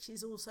 which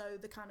is also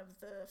the kind of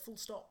the full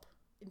stop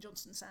in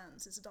Johnston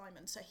Sands is a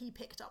diamond. So he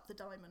picked up the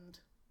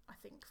diamond, I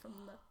think,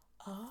 from the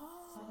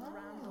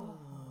Roundel.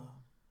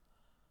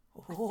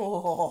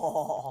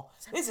 Oh,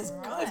 this is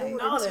good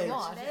knowledge.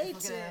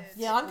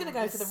 Yeah, I'm going to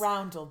go for the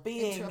Roundel,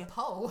 being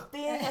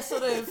a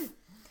sort of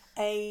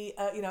a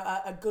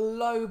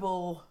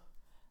global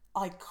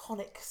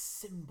iconic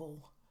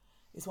symbol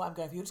is what I'm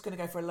going for. You're just going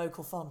to go for a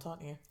local font,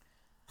 aren't you?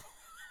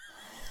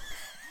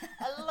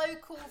 A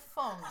local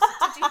font.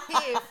 Did you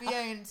hear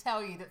Fiona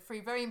tell you that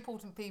 3 very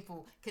important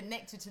people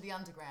connected to the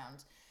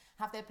Underground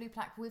have their blue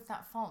plaque with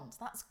that font?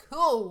 That's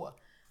cool.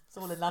 It's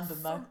all in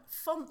London, though.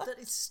 Font that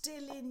is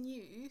still in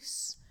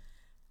use.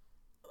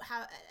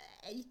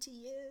 80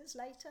 years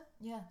later?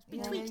 Yeah.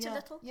 Been tweaked a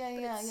little.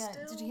 Yeah.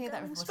 Did you hear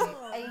that, everybody?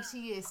 Strong. 80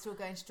 years still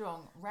going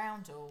strong.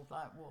 Roundel,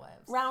 like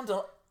whatever.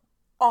 Roundel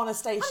on a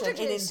station in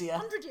India.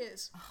 100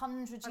 years.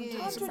 100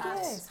 years.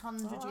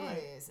 100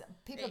 years.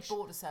 People have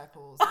border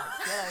circles. Like,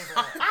 get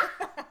over it.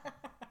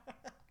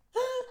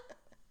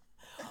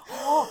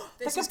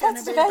 The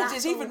competitive edge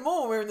is even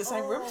more. We're in the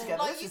same room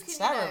together. Like this you is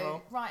can,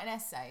 terrible. Write an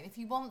essay, and if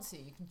you want to,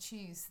 you can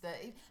choose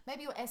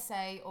maybe your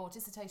essay or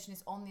dissertation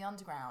is on the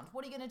Underground.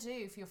 What are you going to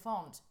do for your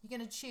font? You're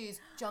going to choose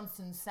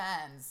Johnston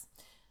Sands.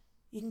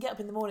 You can get up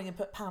in the morning and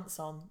put pants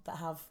on that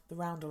have the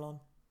Roundel on.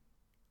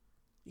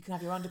 You can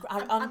have your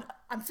Underground.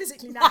 I'm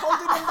physically now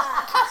holding them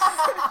back.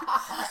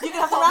 You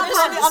can have the Roundel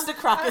and the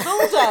Undercrackers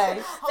all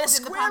day. They're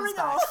squaring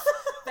off.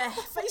 They're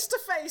face to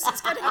face. It's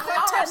getting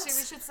quite tense.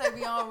 Actually, we should say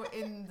we are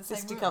in the same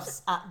room.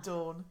 Fisticuffs at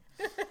dawn.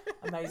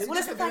 Amazing. Well,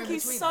 listen, thank you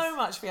so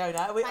much,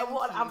 Fiona.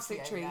 What an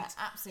absolute treat.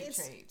 Absolute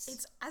treat.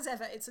 It's, as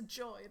ever, it's a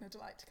joy and a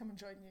delight to come and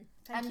join you.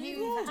 Thank you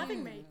you for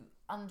having me.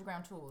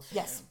 Underground tours.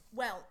 Yes.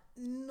 Well,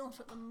 not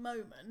at the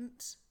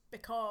moment,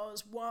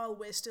 because while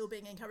we're still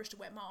being encouraged to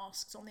wear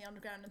masks on the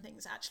Underground and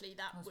things, actually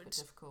that would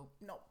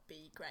not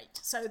be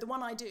great. So the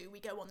one I do, we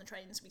go on the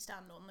trains, we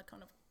stand on the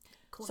kind of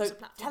corners So of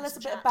platforms. tell us a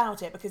and bit chat.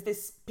 about it,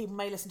 because people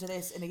may listen to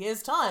this in a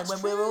year's time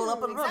when we're all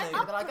up and running.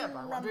 Exactly, but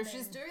I wonder if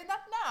she's doing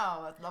that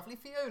now. That's lovely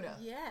Fiona.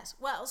 Yes.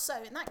 Well,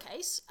 so in that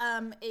case,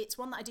 it's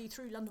one that I do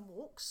through London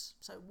Walks,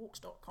 so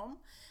walks.com,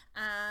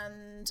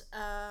 and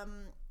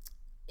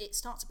it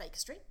starts at Baker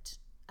Street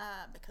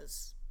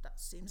because that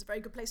seems a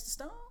very good place to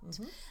start.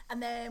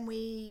 And then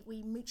we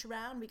mooch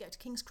around. We go to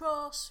King's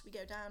Cross. We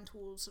go down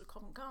towards sort of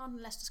Covent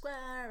Garden, Leicester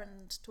Square,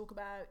 and talk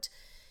about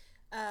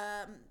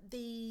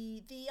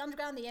the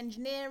underground, the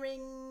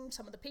engineering,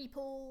 some of the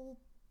people,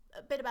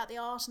 a bit about the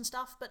art and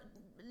stuff, but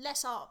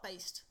less art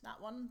based,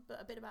 that one,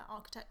 but a bit about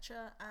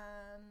architecture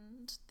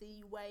and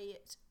the way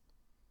it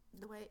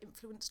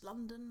influenced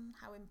London,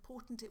 how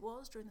important it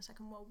was during the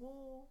Second World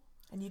War.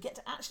 And you get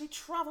to actually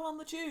travel on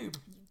the tube.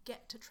 You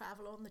get to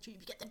travel on the tube.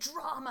 You get the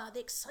drama, the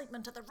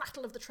excitement of the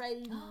rattle of the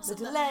trains, The and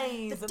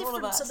delays the and all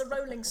of difference that. of the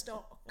rolling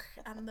stock,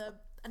 and the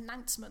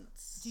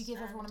announcements. Do you give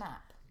everyone a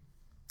map?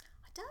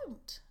 I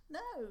don't.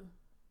 No.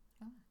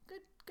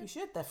 Good. You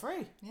should, they're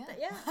free. Yeah. But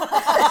yeah.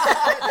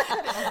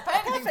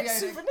 Perfect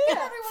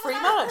souvenir. Free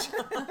much.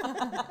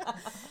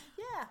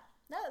 Yeah.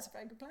 No, that's a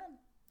very good plan.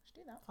 Should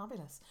do that.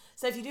 Fabulous.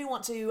 So if you do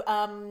want to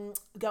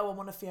go on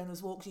one of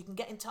Fiona's walks, you can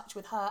get in touch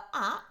with her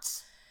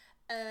at...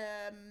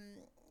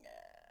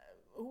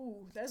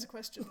 There's a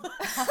question.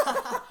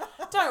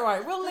 Don't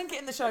worry, we'll link it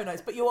in the show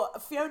notes. But you're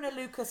Fiona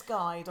Lucas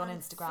Guide on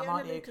Instagram, Fiona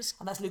aren't you? Lucas.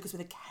 And that's Lucas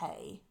with a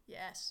K.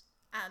 Yes.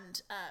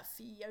 And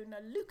Fiona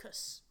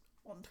Lucas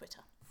on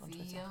Twitter.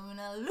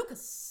 Fiona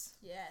Lucas.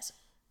 Yes.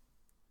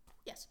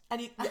 Yes.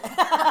 And you,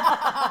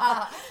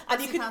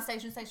 And you can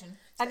station.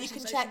 and you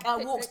can check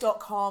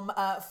walks.com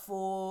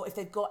for if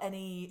they've got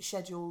any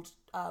scheduled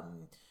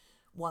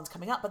ones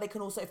coming up. But they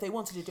can also, if they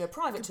wanted to do a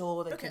private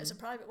tour, they Book can it as a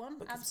private one,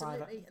 book it as absolutely,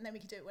 private. and then we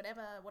can do it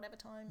whenever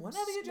time.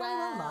 Whenever you jolly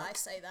well like. I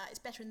say that it's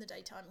better in the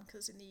daytime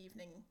because in the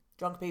evening,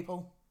 drunk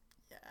people.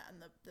 yeah,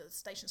 and the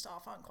station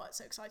staff aren't quite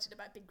so excited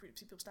about big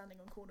groups of people standing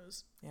on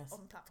corners Yes.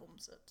 on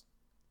platforms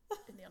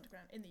in the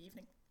underground in the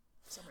evening.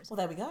 For some reason. Well,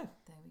 there we go.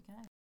 There we go.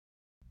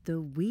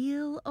 The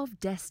Wheel of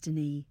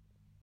Destiny.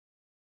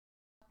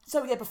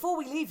 So yeah, before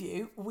we leave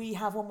you, we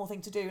have one more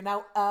thing to do.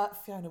 Now,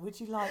 Fiona, would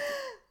you like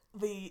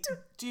the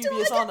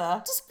dubious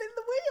honour? to spin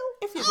the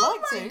wheel. If you'd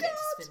like to.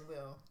 Spin the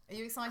wheel. Are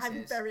you excited?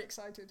 I'm very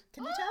excited.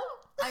 Can you tell?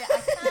 I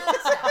can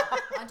tell.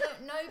 I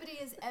don't. Nobody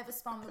has ever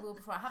spun the wheel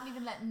before. I haven't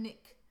even let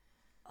Nick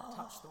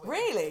touch the wheel.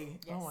 Really?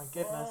 Yes. Oh my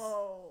goodness.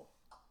 Oh.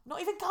 Not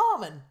even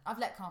Carmen. I've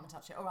let Carmen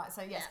touch it. All right.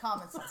 So yes,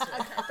 Carmen's touched it.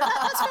 Okay,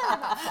 that's fair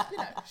enough. You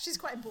know, she's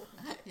quite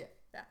important. Yeah.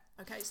 Yeah.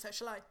 Okay, so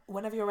shall I?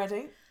 Whenever you're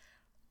ready.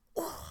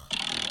 Whoa!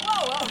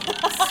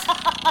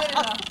 Spin and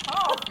a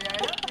half,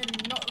 Fiona.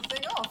 Didn't knock the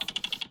thing off.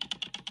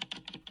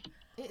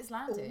 It has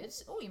landed.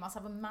 Oh, you must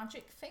have a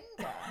magic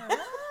finger.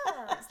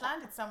 It's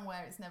landed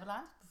somewhere it's never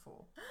landed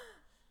before.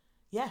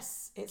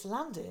 Yes, it's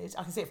landed.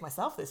 I can see it for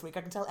myself this week.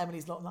 I can tell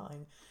Emily's not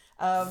lying.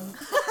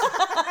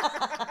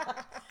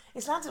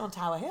 It's landed on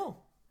Tower Hill.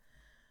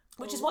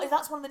 Which is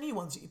that's one of the new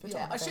ones that you put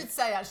on. I should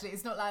say actually,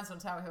 it's not landed on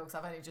Tower Hill because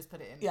I've only just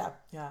put it in.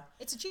 Yeah.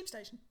 It's a tube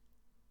station.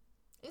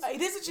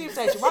 It is a tube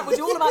station. Right, we'll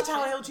do all about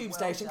Tower Hill tube Well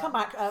station. done. Come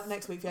back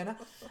next week, Fiona.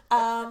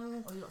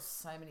 Oh, you've got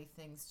so many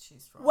things to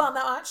choose from. Well,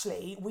 no,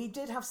 actually, we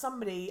did have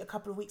somebody a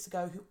couple of weeks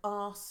ago who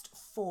asked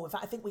for, in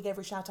fact, I think we gave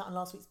her a shout out on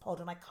last week's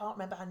pod, and I can't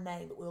remember her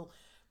name, but we'll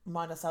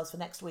remind ourselves for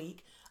next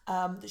week,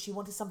 that she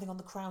wanted something on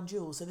the crown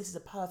jewels. So this is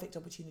a perfect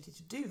opportunity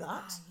to do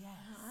that.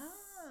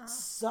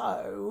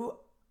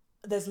 So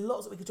there's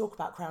lots that we could talk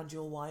about crown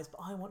jewel wise,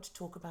 but I want to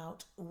talk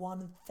about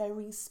one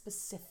very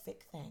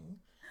specific thing,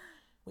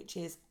 which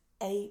is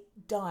a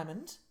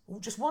diamond,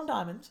 just one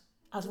diamond,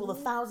 out of all the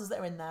thousands that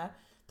are in there,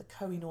 the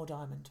Koh-i-Noor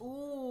diamond.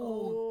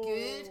 Ooh,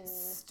 good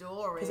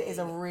story. Because it is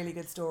a really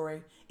good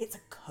story. It's a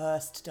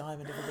cursed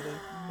diamond, everybody.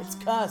 It's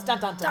cursed. Dun,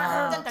 dun,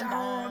 dun. Dun, dun,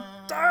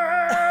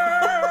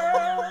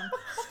 dun.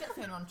 Let's get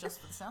Fiona on just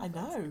for the sound. I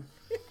know.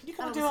 Can you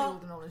come And and do obviously our... all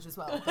the knowledge as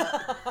well. But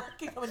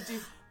Can you come and do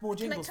more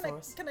jingles for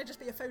us? Can I just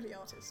be a Foley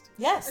artist?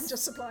 Yes. And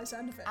just supply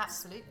sound effects?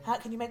 absolutely. How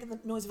can you make the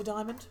noise of a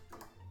diamond?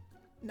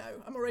 No,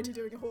 I'm already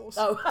doing a horse.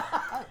 Oh.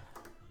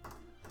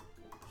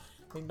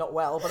 I mean, not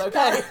well, but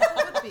okay.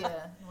 That would be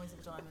a noise of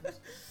a diamond.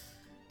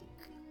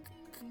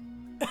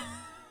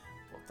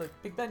 What, the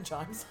Big Ben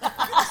chimes?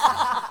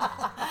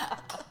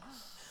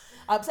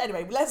 So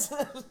anyway, let's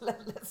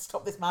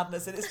stop this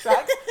madness in its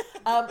tracks.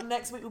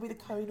 Next week will be the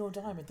Koh-i-Noor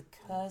diamond, the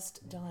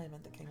cursed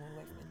diamond that came all the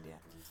way from India.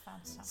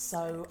 Fantastic.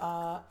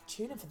 So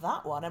tune in for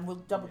that one, and we'll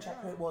double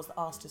check who it was that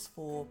asked us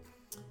for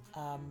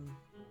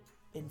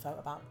info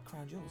about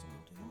crown jewels, and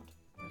we'll do that.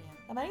 Brilliant.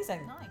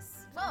 Amazing.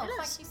 Nice. Well,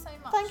 thank you so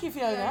much. Thank you,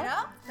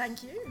 Fiona.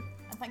 Thank you.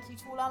 And thank you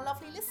to all our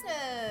lovely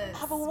listeners.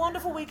 Have a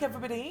wonderful week,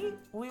 everybody.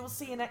 We will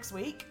see you next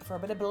week for a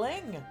bit of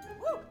bling.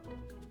 Woo.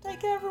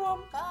 Take care,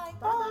 everyone. Bye.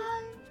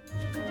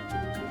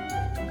 Bye.